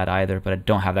isn't bad either, but I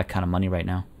don't have that kind of money right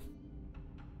now.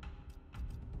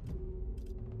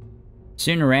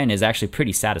 Sun Ren is actually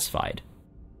pretty satisfied.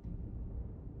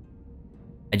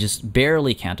 I just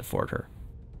barely can't afford her.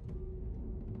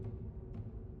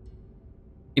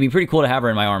 It'd be pretty cool to have her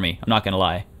in my army, I'm not gonna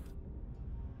lie.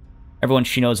 Everyone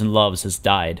she knows and loves has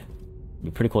died. It'd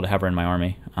be pretty cool to have her in my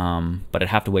army. But I'd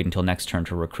have to wait until next turn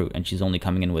to recruit, and she's only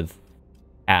coming in with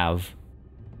Av.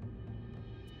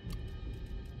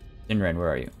 Shinren, where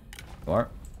are you? You are.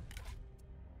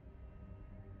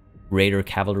 Raider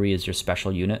Cavalry is your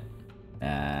special unit.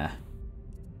 I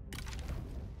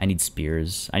need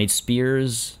spears. I need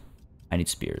spears. I need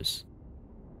spears.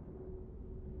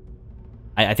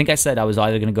 I think I said I was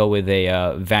either going to go with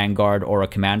a Vanguard or a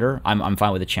Commander. I'm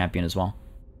fine with a Champion as well.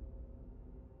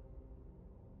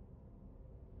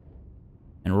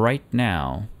 And right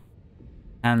now,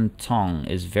 Han Tong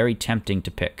is very tempting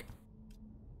to pick.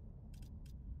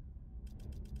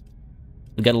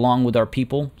 We get along with our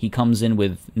people. He comes in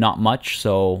with not much,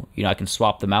 so, you know, I can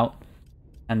swap them out.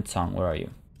 Han Tong, where are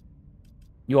you?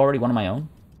 You already one of my own?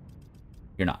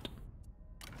 You're not.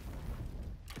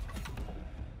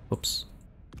 Oops.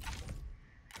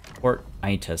 Or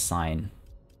I need to assign.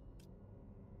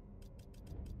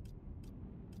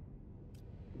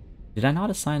 Did I not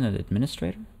assign an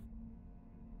administrator?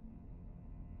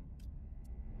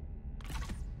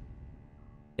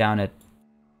 Down at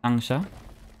Changsha.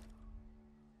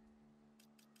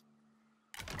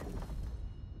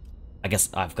 I guess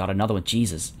I've got another one.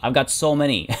 Jesus. I've got so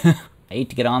many. I hate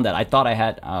to get on that. I thought I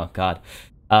had... Oh, God.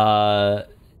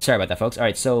 Sorry about that, folks.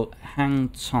 Alright, so Hang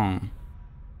Tong.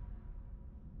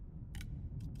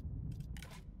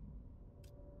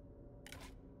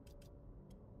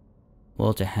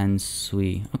 Well, to Han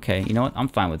Sui. Okay, you know what? I'm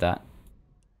fine with that.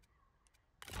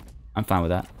 I'm fine with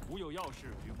that.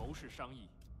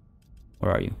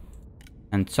 Where are you?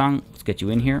 Han Tong, let's get you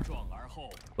in here.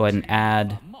 Go ahead and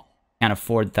add... Can't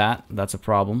afford that. That's a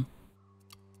problem.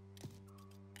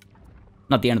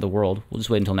 Not the end of the world. We'll just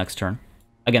wait until next turn.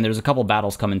 Again, there's a couple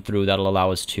battles coming through that'll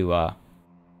allow us to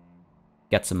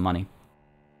get some money.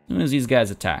 As soon as these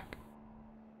guys attack.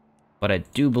 But I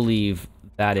do believe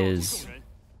that is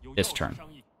this turn.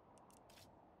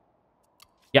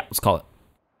 Yeah, let's call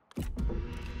it.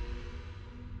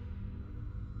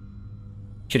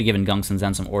 Should have given Gungsun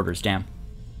Zan some orders, damn.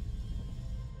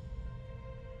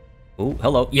 Oh,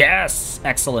 hello. Yes!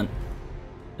 Excellent.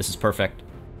 This is perfect.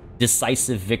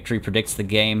 Decisive victory predicts the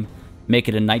game. Make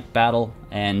it a night battle,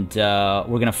 and we're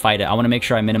going to fight it. I want to make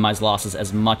sure I minimize losses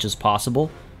as much as possible,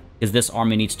 because this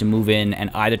army needs to move in and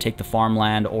either take the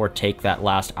farmland or take that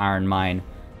last iron mine,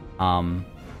 and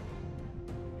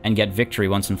get victory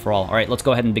once and for all. Alright, let's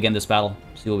go ahead and begin this battle.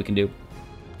 See what we can do.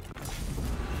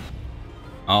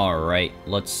 Alright,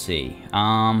 let's see.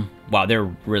 Wow,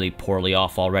 they're really poorly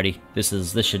off already. This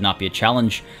should not be a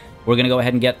challenge. We're gonna go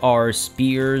ahead and get our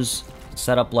spears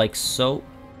set up like so.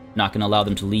 Not gonna allow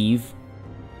them to leave.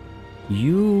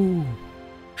 You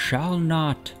shall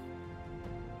not.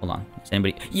 Hold on. Is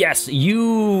anybody? Yes,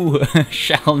 you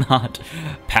shall not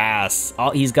pass. Oh,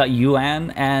 he's got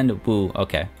Yuan and Wu.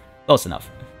 Okay, close enough.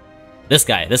 This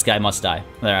guy must die.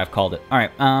 There, I've called it. All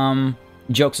right.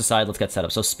 Jokes aside, let's get set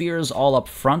up. So spears all up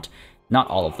front. Not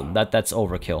all of them. That's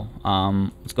overkill.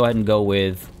 Let's go ahead and go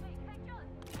with...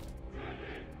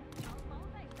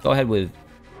 Go ahead with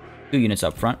 2 units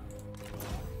up front.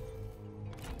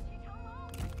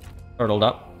 Turtled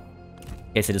up.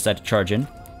 In case they decide to charge in.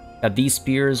 Got these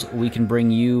spears. We can bring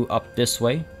you up this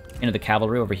way. Into the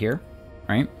cavalry over here.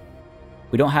 Right?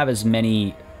 We don't have as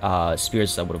many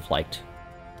spears as I would have liked.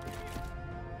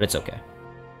 But it's okay.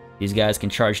 These guys can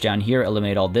charge down here,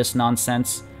 eliminate all this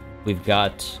nonsense. We've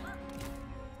got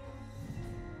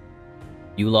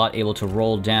U-Lot able to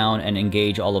roll down and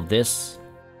engage all of this.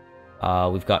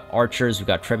 We've got archers, we've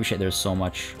got trebuchet. There's so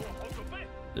much.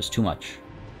 There's too much.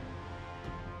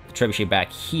 The trebuchet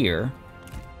back here.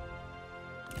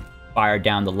 Fire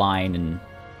down the line, and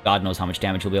God knows how much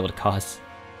damage we'll be able to cause.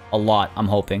 A lot, I'm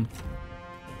hoping.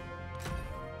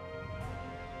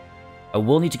 I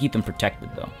will need to keep them protected,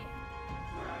 though.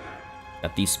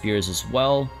 Got these spears as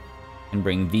well. And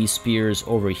bring these spears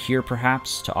over here,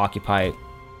 perhaps, to occupy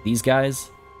these guys.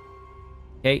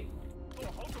 Okay.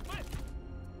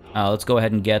 Let's go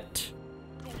ahead and get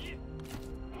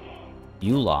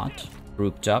U-Lot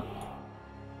grouped up.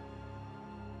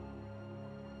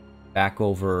 Back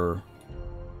over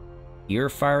here,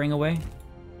 firing away.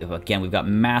 Again, we've got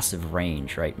massive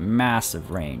range, right? Massive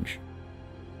range.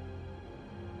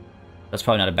 That's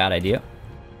probably not a bad idea.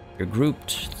 You're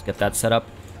grouped. Let's get that set up.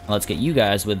 And let's get you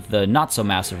guys with the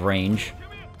not-so-massive range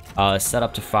set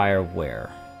up to fire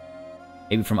where?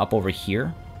 Maybe from up over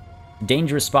here?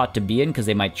 Dangerous spot to be in, because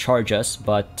they might charge us,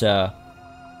 but...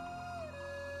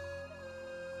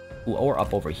 or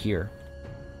up over here.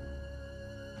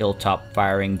 Hilltop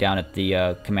firing down at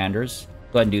the commanders.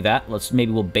 Go ahead and do that.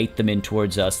 Maybe we'll bait them in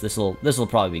towards us. This'll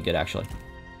probably be good, actually.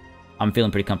 I'm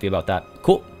feeling pretty comfy about that.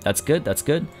 Cool. That's good. That's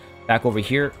good. Back over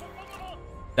here.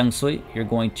 Deng Sui, you're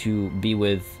going to be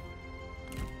with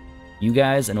you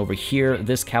guys, and over here,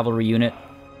 this cavalry unit.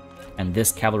 And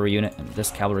this cavalry unit, and this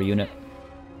cavalry unit.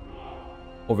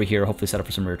 Over here, hopefully set up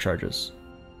for some rear charges.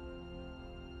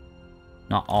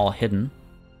 Not all hidden.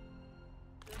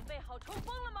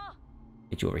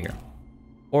 Get you over here.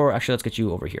 Or actually, let's get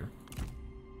you over here.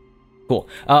 Cool.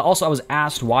 Also, I was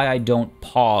asked why I don't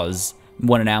pause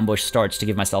when an ambush starts to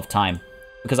give myself time.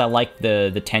 Because I like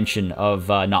the tension of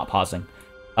not pausing.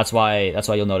 That's why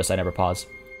you'll notice I never pause.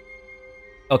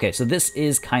 Okay, so this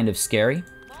is kind of scary.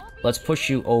 Let's push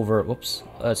you over. Whoops.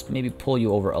 Let's maybe pull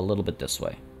you over a little bit this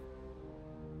way.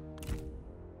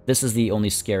 This is the only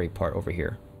scary part over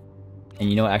here. And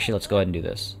you know what? Actually, let's go ahead and do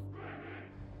this.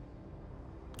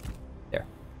 There.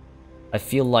 I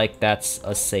feel like that's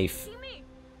a safe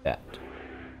bet.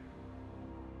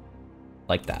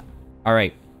 Like that.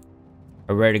 Alright.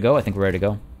 Are we ready to go? I think we're ready to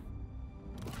go.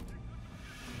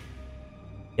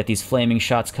 Get these flaming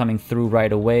shots coming through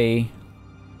right away.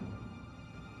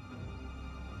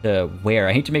 To where?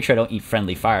 I need to make sure I don't eat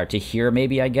friendly fire. To here,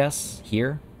 maybe, I guess?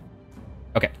 Here?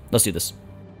 Okay, let's do this.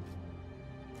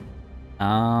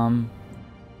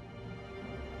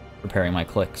 Preparing my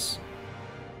clicks.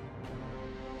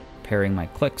 Preparing my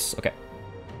clicks. Okay.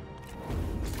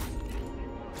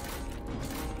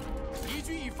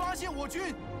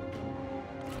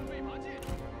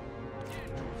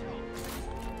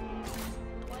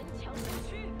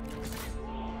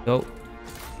 Go.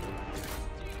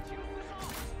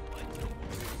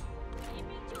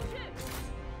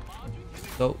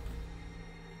 Go.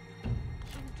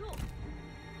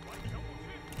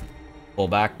 Pull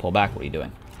back, pull back. What are you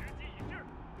doing?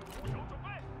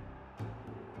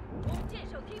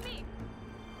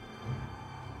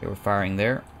 Okay, we're firing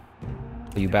there.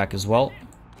 Pull you back as well.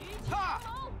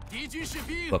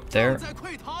 Go up there.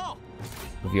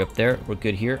 Move you up there. We're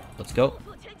good here. Let's go.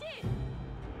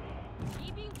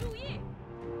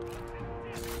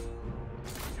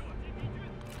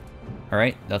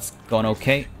 Alright, that's going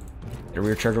okay. Get a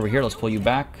rear charge over here. Let's pull you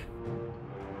back.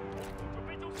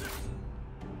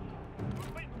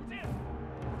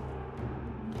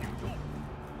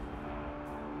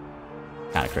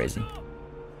 Kind of crazy.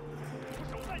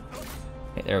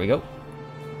 Okay, there we go.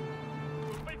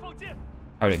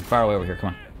 Alright, fire away over here. Come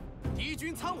on. Get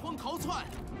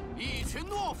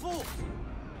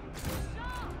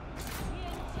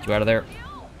you out of there.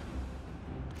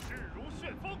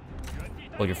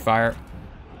 Hold your fire.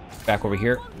 Back over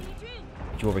here.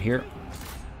 Get you over here.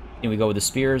 In we go with the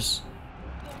spears.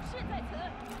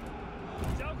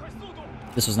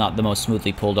 This was not the most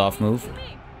smoothly pulled off move.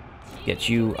 Get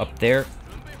you up there.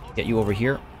 Get you over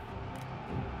here.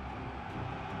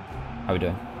 How are we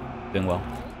doing? Doing well.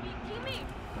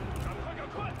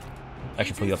 I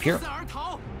should pull you up here.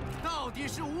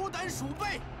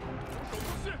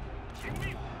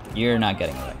 You're not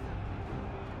getting away.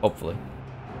 Hopefully.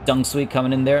 Dung Sweet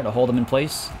coming in there to hold them in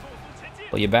place.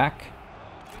 Pull you back.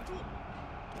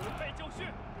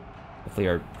 Hopefully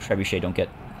our trebuchet don't get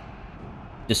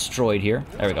destroyed here.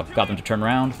 There we go. Got them to turn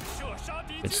around.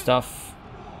 Good stuff.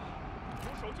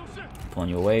 Pulling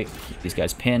you away. Keep these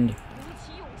guys pinned.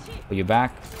 Pull you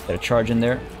back. Get a charge in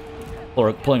there.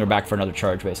 Pulling her back for another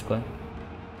charge, basically.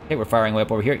 Okay, we're firing way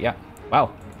up over here. Yeah.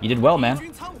 Wow. You did well, man.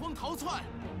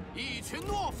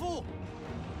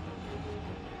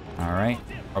 Alright.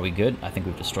 Are we good? I think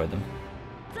we've destroyed them.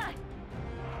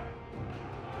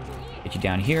 Get you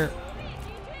down here.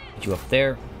 Get you up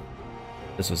there.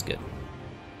 This was good.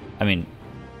 I mean,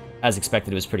 as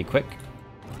expected, it was pretty quick.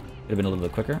 Could have been a little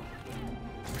bit quicker.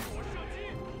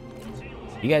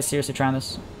 You guys seriously trying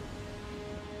this?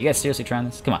 You guys seriously trying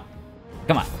this? Come on.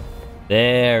 Come on.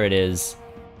 There it is.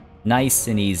 Nice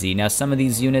and easy. Now, some of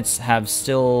these units have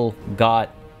still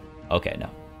got... Okay, no.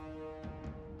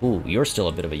 Ooh, you're still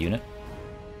a bit of a unit.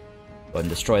 Go ahead and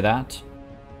destroy that.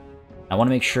 I want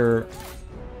to make sure...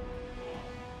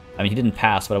 I mean, he didn't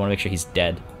pass, but I want to make sure he's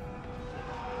dead.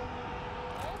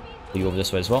 Pull you over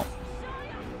this way as well.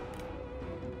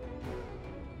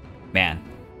 Man,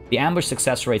 the ambush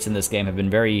success rates in this game have been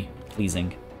very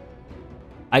pleasing.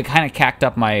 I kind of cacked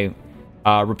up my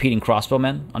repeating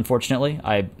crossbowmen, unfortunately.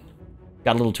 I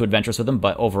got a little too adventurous with them,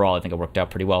 but overall I think it worked out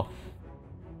pretty well.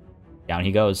 Down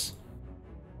he goes.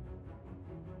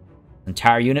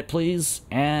 Entire unit, please.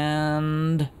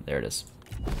 And there it is.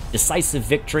 Decisive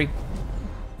victory.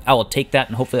 I will take that,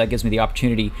 and hopefully that gives me the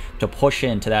opportunity to push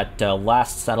into that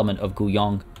last settlement of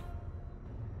Guyong.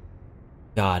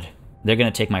 God. They're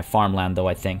going to take my farmland, though,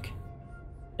 I think.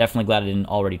 Definitely glad I didn't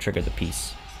already trigger the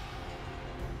peace.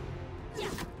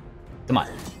 Come on.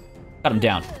 Cut him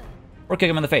down. Or kick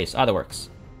him in the face. Either works.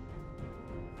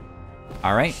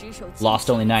 Alright. Lost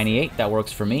only 98. That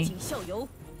works for me.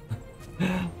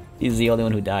 He's the only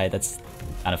one who died. That's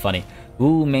Kind of funny.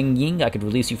 Ooh, Meng Ying, I could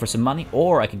release you for some money,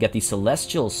 or I could get the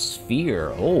Celestial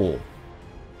Sphere. Oh.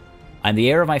 I'm the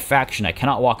heir of my faction. I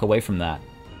cannot walk away from that.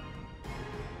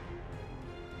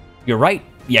 You're right.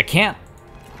 You can't.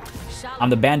 I'm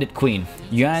the Bandit Queen.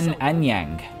 Yuan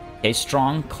Anyang. Okay,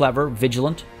 strong, clever,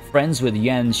 vigilant. Friends with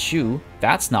Yuan Shu.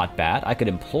 That's not bad. I could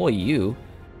employ you.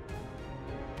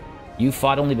 You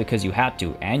fought only because you had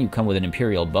to, and you come with an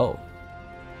Imperial bow.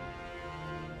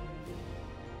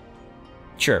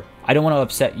 Sure. I don't want to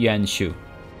upset Yuan Shu.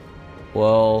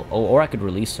 Well, or I could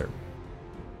release her.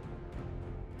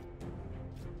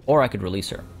 Or I could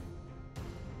release her.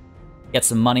 Get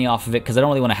some money off of it, because I don't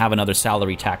really want to have another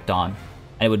salary tacked on.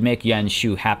 And it would make Yuan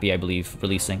Shu happy, I believe,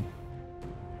 releasing.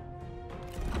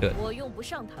 Good.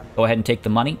 Go ahead and take the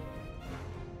money.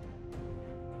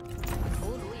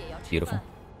 Beautiful.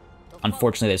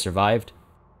 Unfortunately, they survived.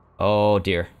 Oh,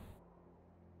 dear.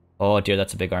 Oh, dear,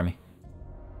 that's a big army.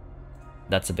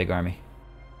 That's a big army.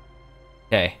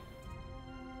 Okay.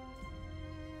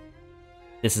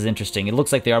 This is interesting. It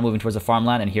looks like they are moving towards the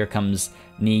farmland, and here comes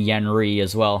Ni Yanri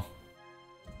as well.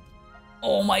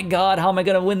 Oh my god, how am I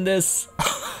gonna win this?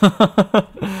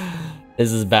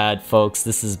 This is bad, folks.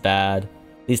 This is bad.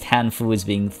 At least Han Fu is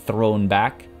being thrown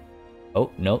back.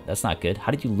 Oh, no, that's not good.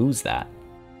 How did you lose that?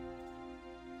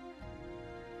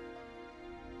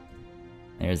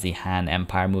 There's the Han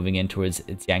Empire moving in towards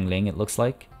Jiangling, it looks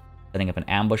like. Setting up an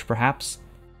ambush, perhaps.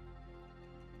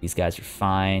 These guys are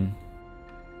fine.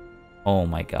 Oh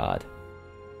my god.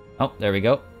 Oh, there we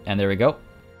go. And there we go.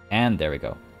 And there we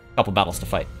go. Couple battles to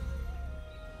fight.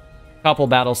 Couple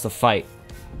battles to fight.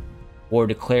 War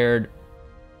declared.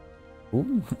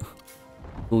 Ooh.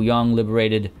 Ouyang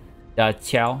liberated Da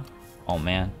Qiao. Oh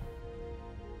man.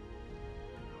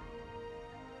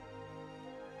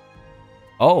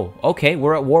 Oh, okay.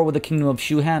 We're at war with the Kingdom of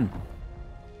Shu Han.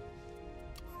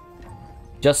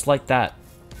 Just like that.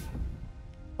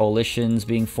 Coalitions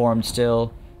being formed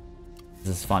still.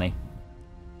 This is funny.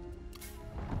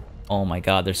 Oh my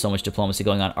god, there's so much diplomacy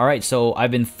going on. Alright, so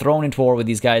I've been thrown into war with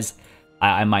these guys.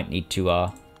 I might need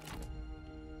to,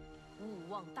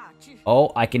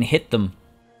 Oh, I can hit them.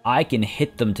 I can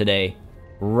hit them today.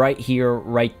 Right here,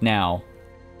 right now.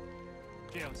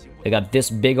 They got this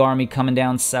big army coming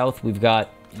down south. We've got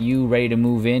you ready to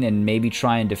move in and maybe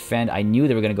try and defend. I knew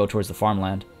they were going to go towards the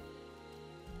farmland.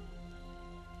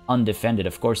 Undefended,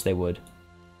 of course they would.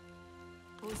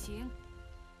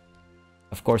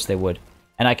 Of course they would.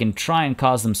 And I can try and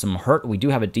cause them some hurt. We do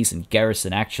have a decent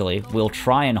garrison, actually. We'll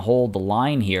try and hold the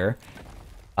line here.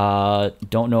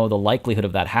 Don't know the likelihood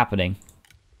of that happening.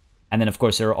 And then, of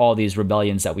course, there are all these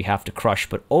rebellions that we have to crush.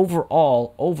 But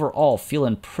overall,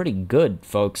 feeling pretty good,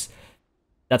 folks.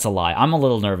 That's a lie. I'm a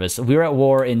little nervous. We're at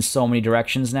war in so many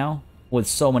directions now, with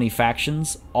so many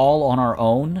factions, all on our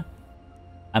own.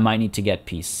 I might need to get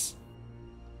peace.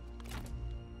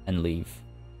 And leave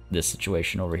this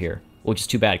situation over here. Which is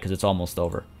too bad, because it's almost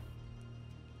over.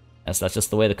 Yes, that's just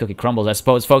the way the cookie crumbles, I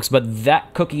suppose, folks. But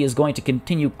that cookie is going to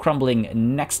continue crumbling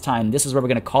next time. This is where we're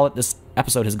going to call it. This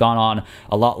episode has gone on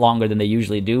a lot longer than they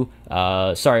usually do.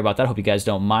 Sorry about that. Hope you guys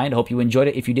don't mind. Hope you enjoyed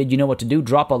it. If you did, you know what to do.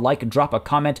 Drop a like, drop a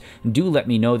comment. Do let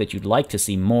me know that you'd like to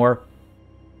see more.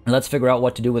 Let's figure out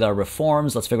what to do with our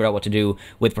reforms. Let's figure out what to do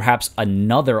with perhaps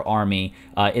another army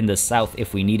in the south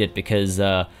if we need it, because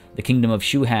the Kingdom of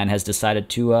Shu Han has decided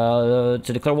to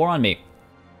declare war on me.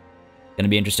 Going to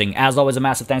be interesting. As always, a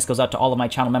massive thanks goes out to all of my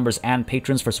channel members and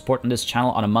patrons for supporting this channel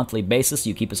on a monthly basis.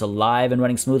 You keep us alive and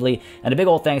running smoothly. And a big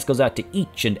old thanks goes out to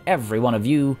each and every one of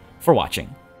you for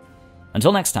watching.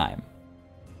 Until next time,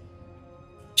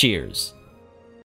 cheers.